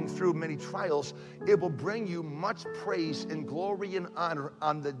strong through many trials, it will bring you much praise and glory and honor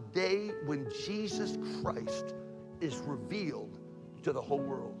on the day when Jesus Christ is revealed to the whole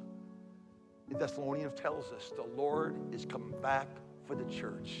world. The Thessalonians tells us the Lord is coming back for the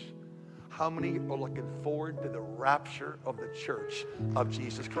church. How many are looking forward to the rapture of the church of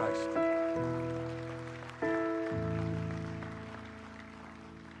Jesus Christ?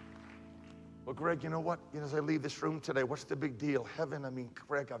 Well, Greg, you know what? As I leave this room today, what's the big deal? Heaven,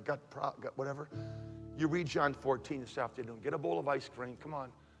 Greg, I've got whatever. You read John 14 this afternoon. Get a bowl of ice cream. Come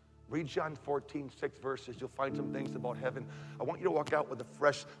on. Read John 14, 6 verses. You'll find some things about heaven. I want you to walk out with a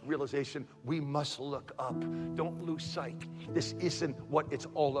fresh realization. We must look up. Don't lose sight. This isn't what it's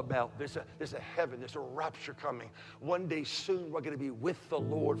all about. There's a heaven. There's a rapture coming. One day soon, we're going to be with the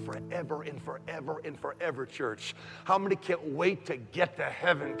Lord forever and forever and forever, church. How many can't wait to get to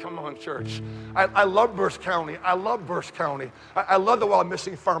heaven? Come on, church. I love Berks County. I love Berks County. I love the Wild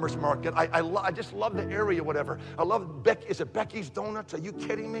Missing Farmers Market. I just love the area, whatever. I love is it Becky's Donuts? Are you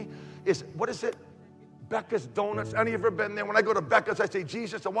kidding me? What is it? Becca's Donuts. Any of you ever been there? When I go to Becca's, I say,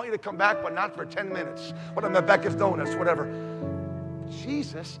 Jesus, I want you to come back, but not for 10 minutes. But I'm at Becca's Donuts, whatever.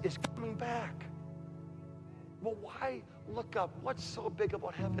 Jesus is coming back. Well, why look up? What's so big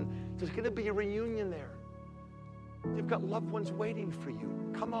about heaven? There's going to be a reunion there. You've got loved ones waiting for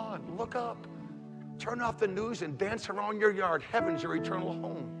you. Come on, look up. Turn off the news and dance around your yard. Heaven's your eternal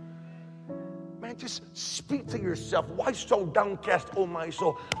home. Man, just speak to yourself. Why so downcast, oh my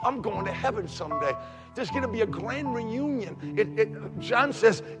soul? I'm going to heaven someday. There's going to be a grand reunion. John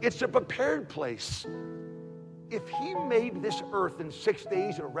says it's a prepared place. If he made this earth in 6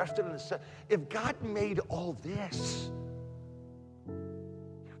 days and rested in the 7th, if God made all this,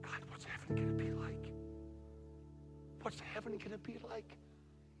 God, what's heaven going to be like? What's heaven going to be like?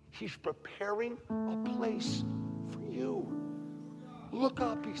 He's preparing a place for you. Look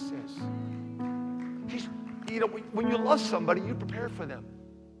up, he says. When you love somebody, you prepare for them.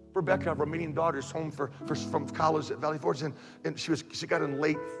 Rebecca, our Romanian daughter's home from college at Valley Forge, and she got in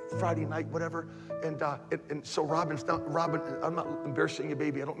late Friday night, whatever, and so Robin, I'm not embarrassing you,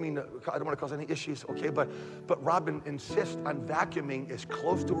 baby. I don't want to cause any issues, okay? But Robin insists on vacuuming as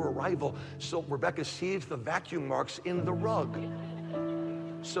close to her arrival, so Rebecca sees the vacuum marks in the rug.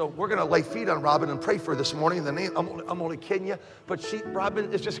 So we're going to lay feet on Robin and pray for her this morning in the name. I'm only kidding you, but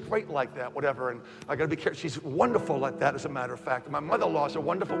Robin is just great like that, whatever. And I got to be careful. She's wonderful like that, as a matter of fact. My mother-in-law is a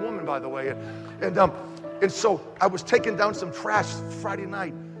wonderful woman, by the way. And so I was taking down some trash Friday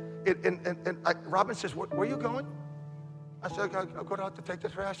night, and Robin says, "Where are you going?" I said, "I'll go out to take the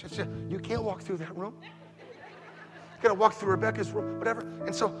trash." She said, "You can't walk through that room. You got to walk through Rebecca's room, whatever."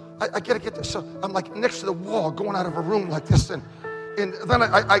 And so I got to get this. So I'm like next to the wall, going out of her room like this, and then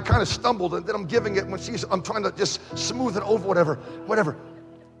I kind of stumbled, and then I'm giving it when I'm trying to just smooth it over, whatever.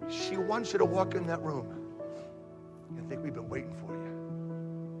 She wants you to walk in that room and think we've been waiting for you.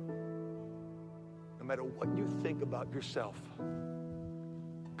 No matter what you think about yourself,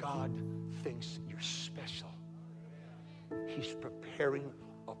 God thinks you're special. He's preparing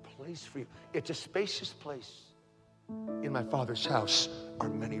a place for you. It's a spacious place. In my Father's house are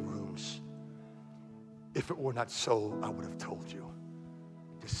many rooms. If it were not so, I would have told you.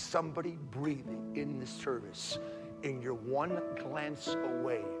 There's somebody breathing in this service, and you're one glance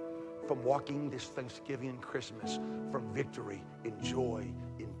away from walking this Thanksgiving and Christmas from victory, in joy,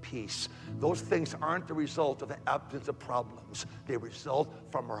 in peace. Those things aren't the result of the absence of problems. They result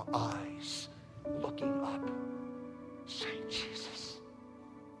from our eyes looking up, saying, "Jesus,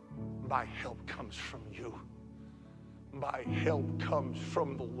 my help comes from you. My help comes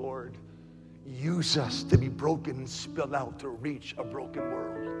from the Lord. Use us to be broken and spill out to reach a broken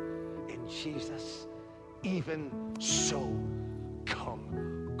world. And Jesus, even so,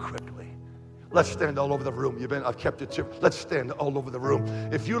 come quickly." Let's stand all over the room. I've kept it too. Let's stand all over the room.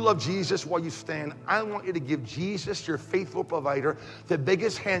 If you love Jesus while you stand, I want you to give Jesus, your faithful provider, the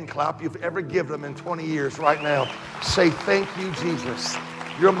biggest hand clap you've ever given him in 20 years right now. Say, "Thank you, Jesus.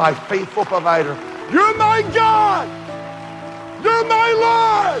 You're my faithful provider. You're my God. You're my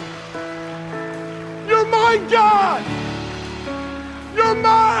Lord. You're my God. You're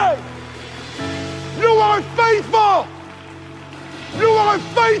mine. You are faithful. You are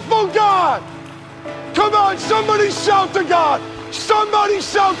faithful, God." Come on, somebody shout to God. Somebody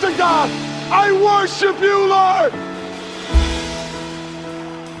shout to God. "I worship you, Lord."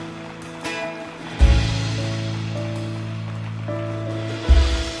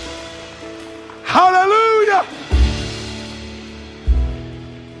 Hallelujah.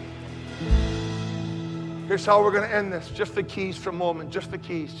 Here's how we're going to end this. Just the keys for a moment. Just the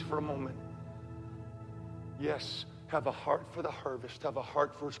keys for a moment. Yes, have a heart for the harvest. Have a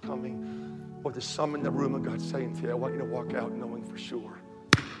heart for His coming. Or there's some in the room of God saying to you, "I want you to walk out knowing for sure,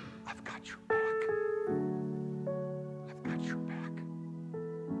 I've got your back. I've got your back.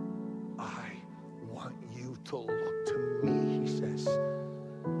 I want you to look to me," He says,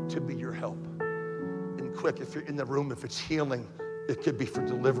 "to be your help." And quick, if you're in the room, if it's healing, it could be for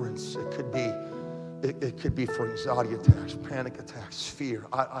deliverance. It could be for anxiety attacks, panic attacks, fear.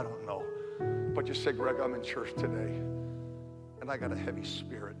 I don't know. But just say, "Greg, I'm in church today, and I got a heavy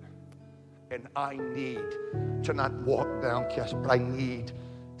spirit, and I need to not walk downcast, but I need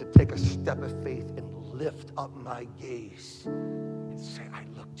to take a step of faith and lift up my gaze and say, I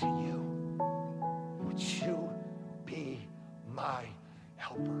look to you. Would you be my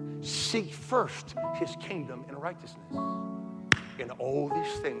helper? Seek first His kingdom and righteousness, and all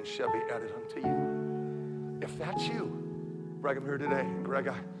these things shall be added unto you." If that's you, Greg, I'm here today, and Greg,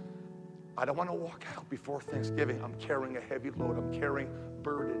 I don't want to walk out before Thanksgiving. I'm carrying a heavy load. I'm carrying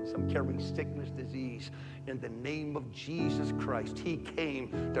burdens. I'm carrying sickness, disease. In the name of Jesus Christ, He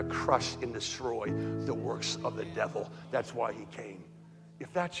came to crush and destroy the works of the devil. That's why He came.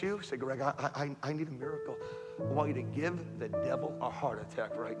 If that's you, say, "Greg, I need a miracle." I want you to give the devil a heart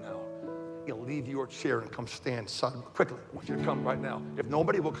attack right now. you'll leave your chair and come stand, son. Quickly, I want you to come right now. If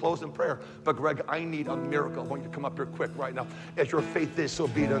nobody, will close in prayer. But Greg, I need a miracle. I want you to come up here quick right now. As your faith is, so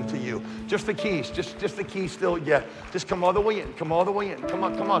be it unto you. Just the keys, just the keys still yet. Just come all the way in, come all the way in. Come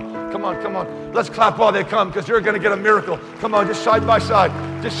on, come on, come on, come on. Let's clap while they come, because you're going to get a miracle. Come on, just side by side,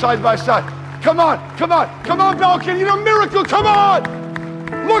 just side by side. Come on, come on, come on, Balkan, you need a miracle, come on.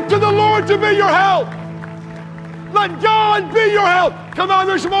 Look to the Lord to be your help. Let God be your help. Come on,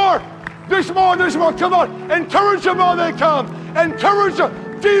 there's more. There's more, there's more. Come on, encourage them while they come. Encourage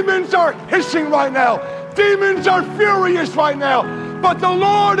them. Demons are hissing right now. Demons are furious right now. But the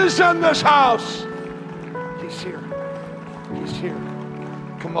Lord is in this house. He's here. He's here.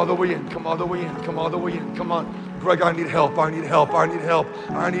 Come all the way in, come all the way in, come all the way in. Come on. Greg, I need help, I need help, I need help,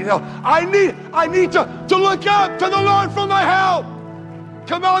 I need help. I need to look up to the Lord for my help.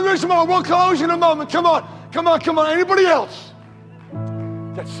 Come on, there's more. We'll close in a moment. Come on, come on, come on. Anybody else?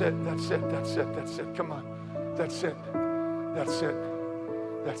 That's it, that's it, that's it, that's it. Come on. That's it, that's it,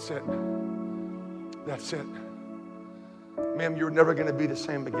 that's it, that's it. Ma'am, you're never going to be the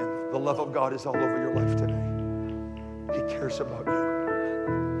same again. The love of God is all over your life today. He cares about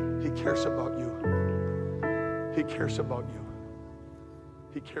you. He cares about you. He cares about you.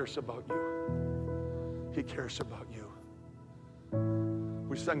 He cares about you. He cares about you.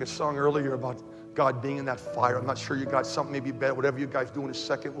 We sang a song earlier about God being in that fire. I'm not sure you got something maybe better. Whatever you guys do in a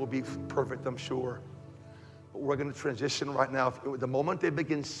second will be perfect, I'm sure. But we're going to transition right now. The moment they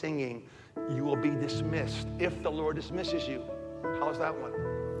begin singing, you will be dismissed if the Lord dismisses you. How's that one?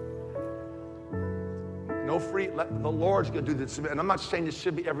 No free, the Lord's going to do this. And I'm not saying this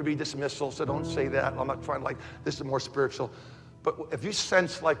should ever be dismissal, so don't say that. I'm not trying this is more spiritual. But if you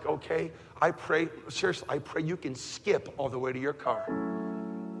sense like, okay, I pray, seriously, I pray you can skip all the way to your car.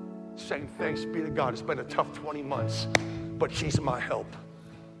 Saying thanks be to God. It's been a tough 20 months, but He's my help.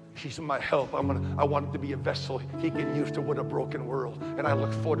 He's my help. I want him to be a vessel He can use to win a broken world. And I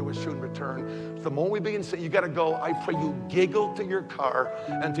look forward to His soon return. The moment we begin to say, you got to go, I pray you giggle to your car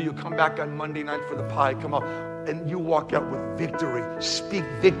until you come back on Monday night for the pie. Come on. And you walk out with victory. Speak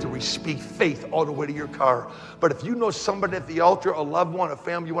faith all the way to your car. But if you know somebody at the altar, a loved one, a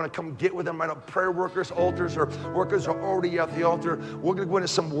family, you want to come get with them right now, prayer workers, altars, or workers are already at the altar. We're going to go into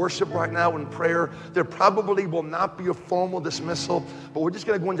some worship right now in prayer. There probably will not be a formal dismissal, but we're just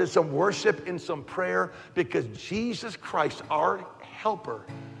going to go into some worship and some prayer because Jesus Christ, our helper,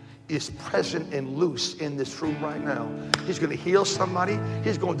 is present and loose in this room right now. He's going to heal somebody.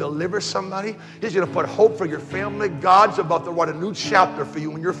 He's going to deliver somebody. He's going to put hope for your family. God's about to write a new chapter for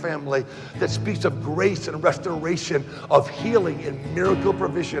you and your family that speaks of grace and restoration, of healing and miracle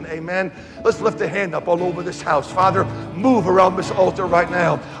provision. Amen. Let's lift a hand up all over this house. Father, move around this altar right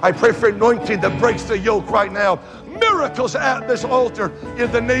now. I pray for anointing that breaks the yoke right now. Miracles at this altar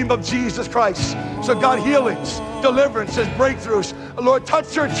in the name of Jesus Christ. So God, healings, deliverances, breakthroughs. Lord,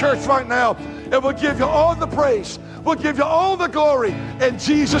 touch your church right now, and we'll give you all the praise. We'll give you all the glory in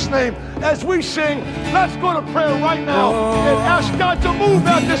Jesus' name. As we sing, let's go to prayer right now and ask God to move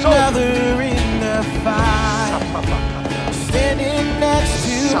at this altar. In the fire, standing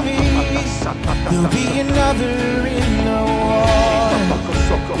next to me, there'll be another in the water,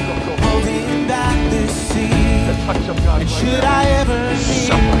 holding back the sea. Touch of God right should now. I ever be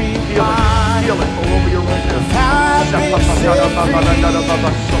reminded Heal it all over your right of now. how I've been set free,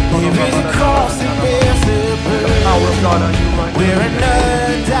 there is a cross and there's a The power of God on you right where now.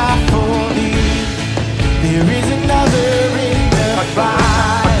 another died for me. There is another in the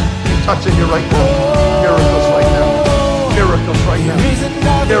fire. Touching you right now. Miracles right now. Miracles right now.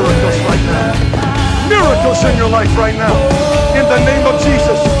 Miracles right now. Miracles in your life right now. In the name of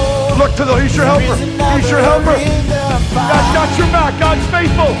Jesus. Look to He's your helper. He's your helper. God's got your back. God's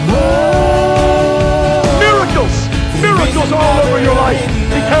faithful. Miracles. Miracles all over your life.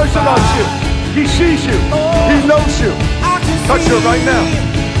 He cares about you. He sees you. He knows you. Touch her right now.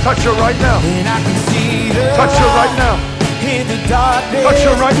 Touch her right now. Touch her right now. Touch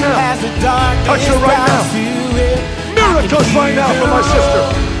her right now. Touch her right now. Miracles right now for my sister.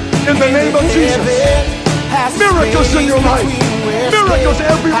 In the name of Jesus. Miracles in your life. Miracles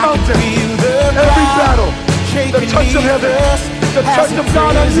every mountain. Every battle. The touch of heaven. The touch of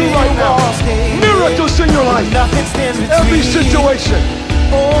God on you right now. Miracles in your life. Every situation.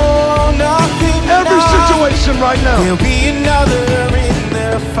 Every situation right now. There'll be another in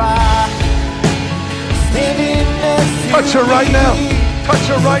the fire. Touch her right now. Touch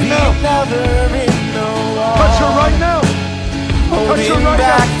her right now. Touch her right now. Touch her right now.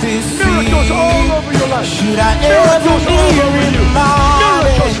 Miracles all over your life. Miracles all over you.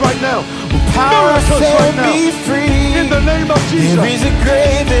 Miracles right right now. Power Miracles set right now. me free. In the name of There Jesus. is a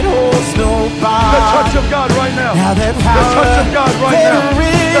grave that holds no The touch bond. of God right now. Now that The power touch of God right now.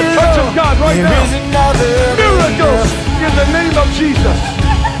 The touch of God right there now. is another Miracles in the name of Jesus.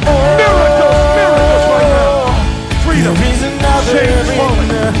 Miracles, miracles right now. Freedom, There is another chains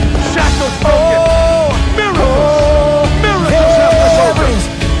falling, shackles broken. Miracles, miracles happen over.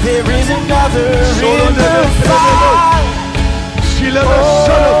 There is another Solo in de- the de- de- fire. Sheila the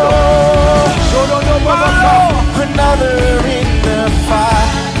son of God. Solo de Babaka. Another in the fire.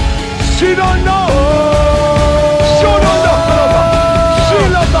 She don't know. Solo de Babaka.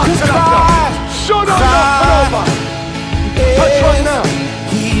 Sheila the Babaka. Solo de Babaka. Touch right now.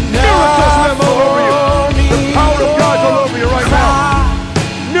 Miracles ma'am, all over you. The power of God all over you right now.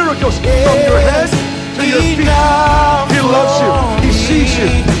 Miracles from your head to your feet. He loves you. He sees you.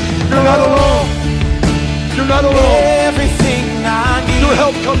 You're not alone. You're not alone. Everything I need Your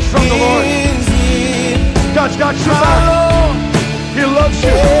help comes from the Lord. is in God's got your back. He loves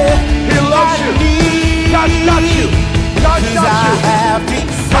you. He loves you. God's got you. God's I got you. have been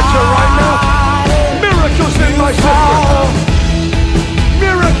Touch her right now. Miracles in my sister.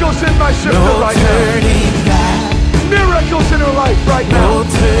 Miracles in my sister right now. turning back. Miracles in her life right now. No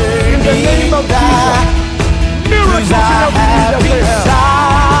turning In the name of back. Jesus. Miracles in everything that they have.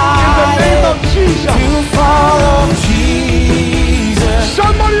 In the name of Jesus. To follow Jesus.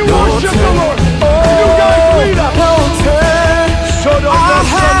 Somebody worship the Lord. You guys lead us. No turn. So don't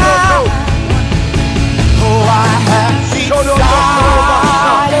know. Oh, I have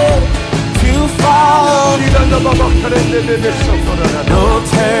decided to follow. No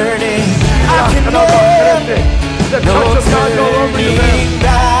turning. I can The touch of God all over you, man. turning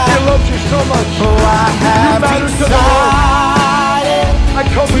back. He loves you so much. Oh, I have matter to the Lord. decided I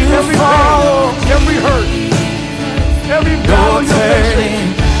cover to every follow. pain, every hurt, every No battle you're facing.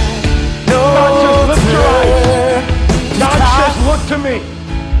 turning. No God says, lift your eyes. turn. God says, look to me.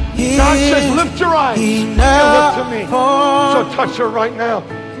 God says, lift your eyes and look to me. So touch her right now.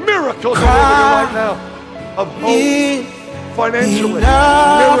 Miracles all over you right now. Of hope, financially,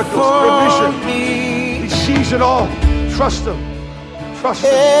 miracles, provision. He sees it all. Trust him. Trust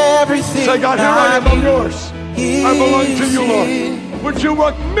him. Everything Say, God, here I am. I'm yours. I belong to you, Lord. Would you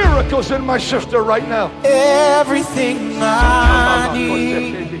work miracles in my sister right now? Everything I need.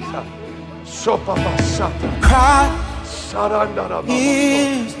 Christ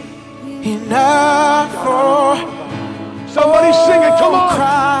is enough for. Somebody sing it, come on.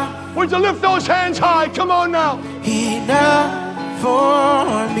 Christ Would you lift those hands high? Come on now. enough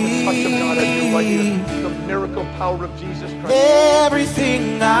for me. Touch of God in you right here. The miracle power of Jesus Christ.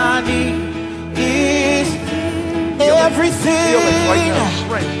 Everything I need is Healing right everything. now.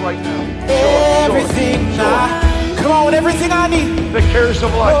 Strength right now. Joy, Everything joy, I come on with everything I need. joy. The cares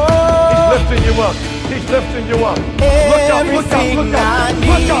of life. He's lifting you up. He's lifting you up. Look up, look up, look up.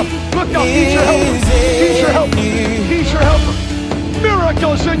 Look up, look up. He's your helper. He's your helper. He's your helper.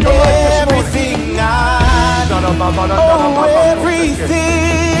 Miracles in your life this morning. Everything I need. Oh,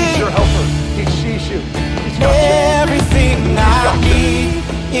 everything. He's your helper. He sees you. He's got you. Everything I need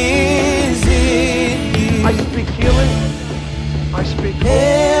is in you. I speak healing. I speak hope.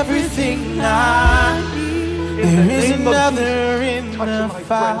 Everything I need. In the There is name of another in Jesus. Touch the my friends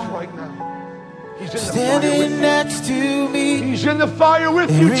fire. right now. He's in the fire with Standing me. next to me. He's in the fire with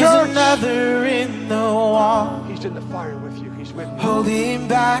There you, is church. another in the wall. He's in the fire with you. He's with you. Holding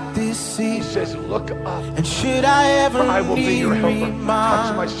back this He sea. says, look up. And should I ever For I will be need your helper. Touch my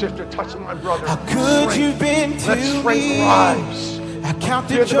remind sister. Touch my brother. how good Strength. you've been to Let strength me. rise. I count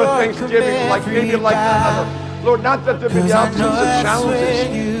the Give them a joy from thanksgiving like maybe every like none other. battle. Lord, not that there be 'Cause I know obstacles and that's challenges,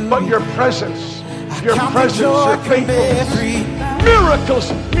 where you but your presence, your Count the presence, joy your from faithfulness. every Miracles.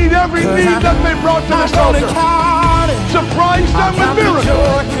 Meet every Cause need I'm that they brought to not this gonna altar. count it. Surprise them with Count the miracles.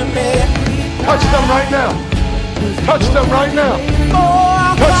 joy from every Touch them right now. Touch them right now.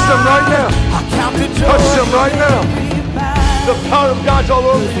 oh, Touch them right now. I count the joy. Touch them right now. The power of God's all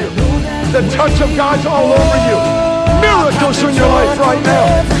over you. The touch of God's all over you. Miracles in your life right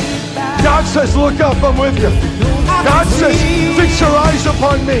now. God says, look up, I'm with you. God says, fix your eyes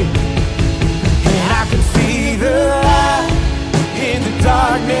upon me. And I can see the light in the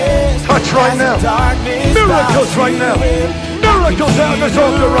darkness. Touch right As now. the darkness Miracles starts right now. to win. Miracles out this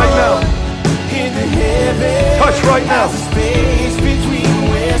altar right now. In the heavens. Touch right now. As the space between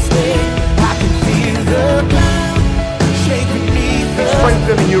we're staying. I can feel the ground shake beneath He's us.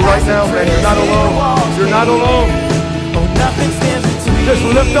 strengthening you right now, man. You're not alone. You're not alone. Oh, nothing stands between. Just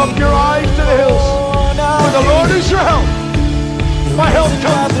lift up your eyes to the hills. For the Lord is your help. My help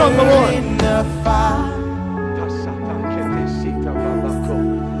comes from the Lord.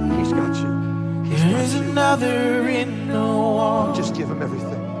 another in the war, Just give him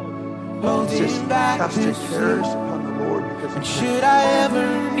everything. holding Just back cast your this cares fear. upon the Lord because And he should I ever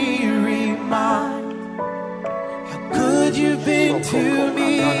need remind how good you've been to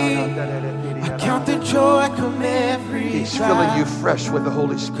me, I count the joy come every He's filling you time, fresh with the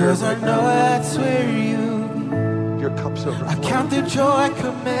Holy Spirit 'cause I right know now. that's where you be. Your cup's I overflowing. count the joy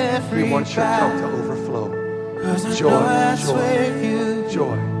come every He wants your cup to time, overflow. 'cause I Joy, know that's joy, where you be.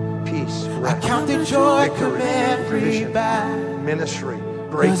 Joy, peace, I rest, count the joy come victory, every provision, time, ministry, 'cause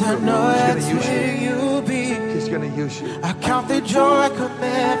breakthrough. I know He's that's going to use where you. you be. He's going to use you. I count the joy come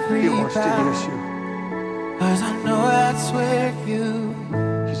every He wants to use time, you. 'cause I know that's where you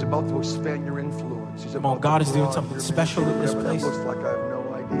be. He's about to expand your influence. He's Come on, about God to is doing broaden something your special in this ministry. place. That looks like I have no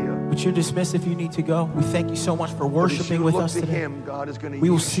idea. But you're dismissed if you need to go. We thank you so much for But as worshiping you with look us to today. Him, God is going to We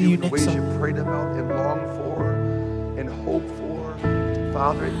will use see you you in the next ways you Sunday. prayed about and longed for and hoped for.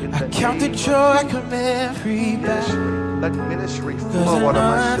 Father, in I the count the name joy of come every ministry, time, let ministry 'cause I flow know out of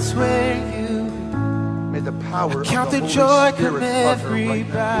my that's system. where you be. May the power I of count the the Holy joy Spirit come cover every right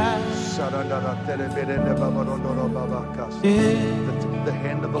now. Yeah. The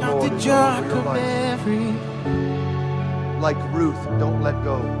hand of the Count Lord the is joy over your come life. every. Like Ruth, don't let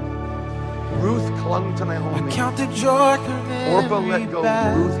go. Ruth clung to I Naomi. count the joy come Orpah every let go.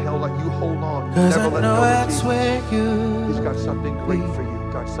 time, Ruth held on. You hold on. 'cause Never I let know go of that's Jesus. where you He's got something great be. for you.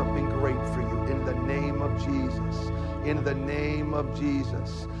 Got something great for you. In the name of Jesus. In the name of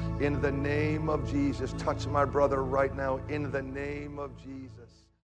Jesus. In the name of Jesus. Touch my brother right now. In the name of Jesus.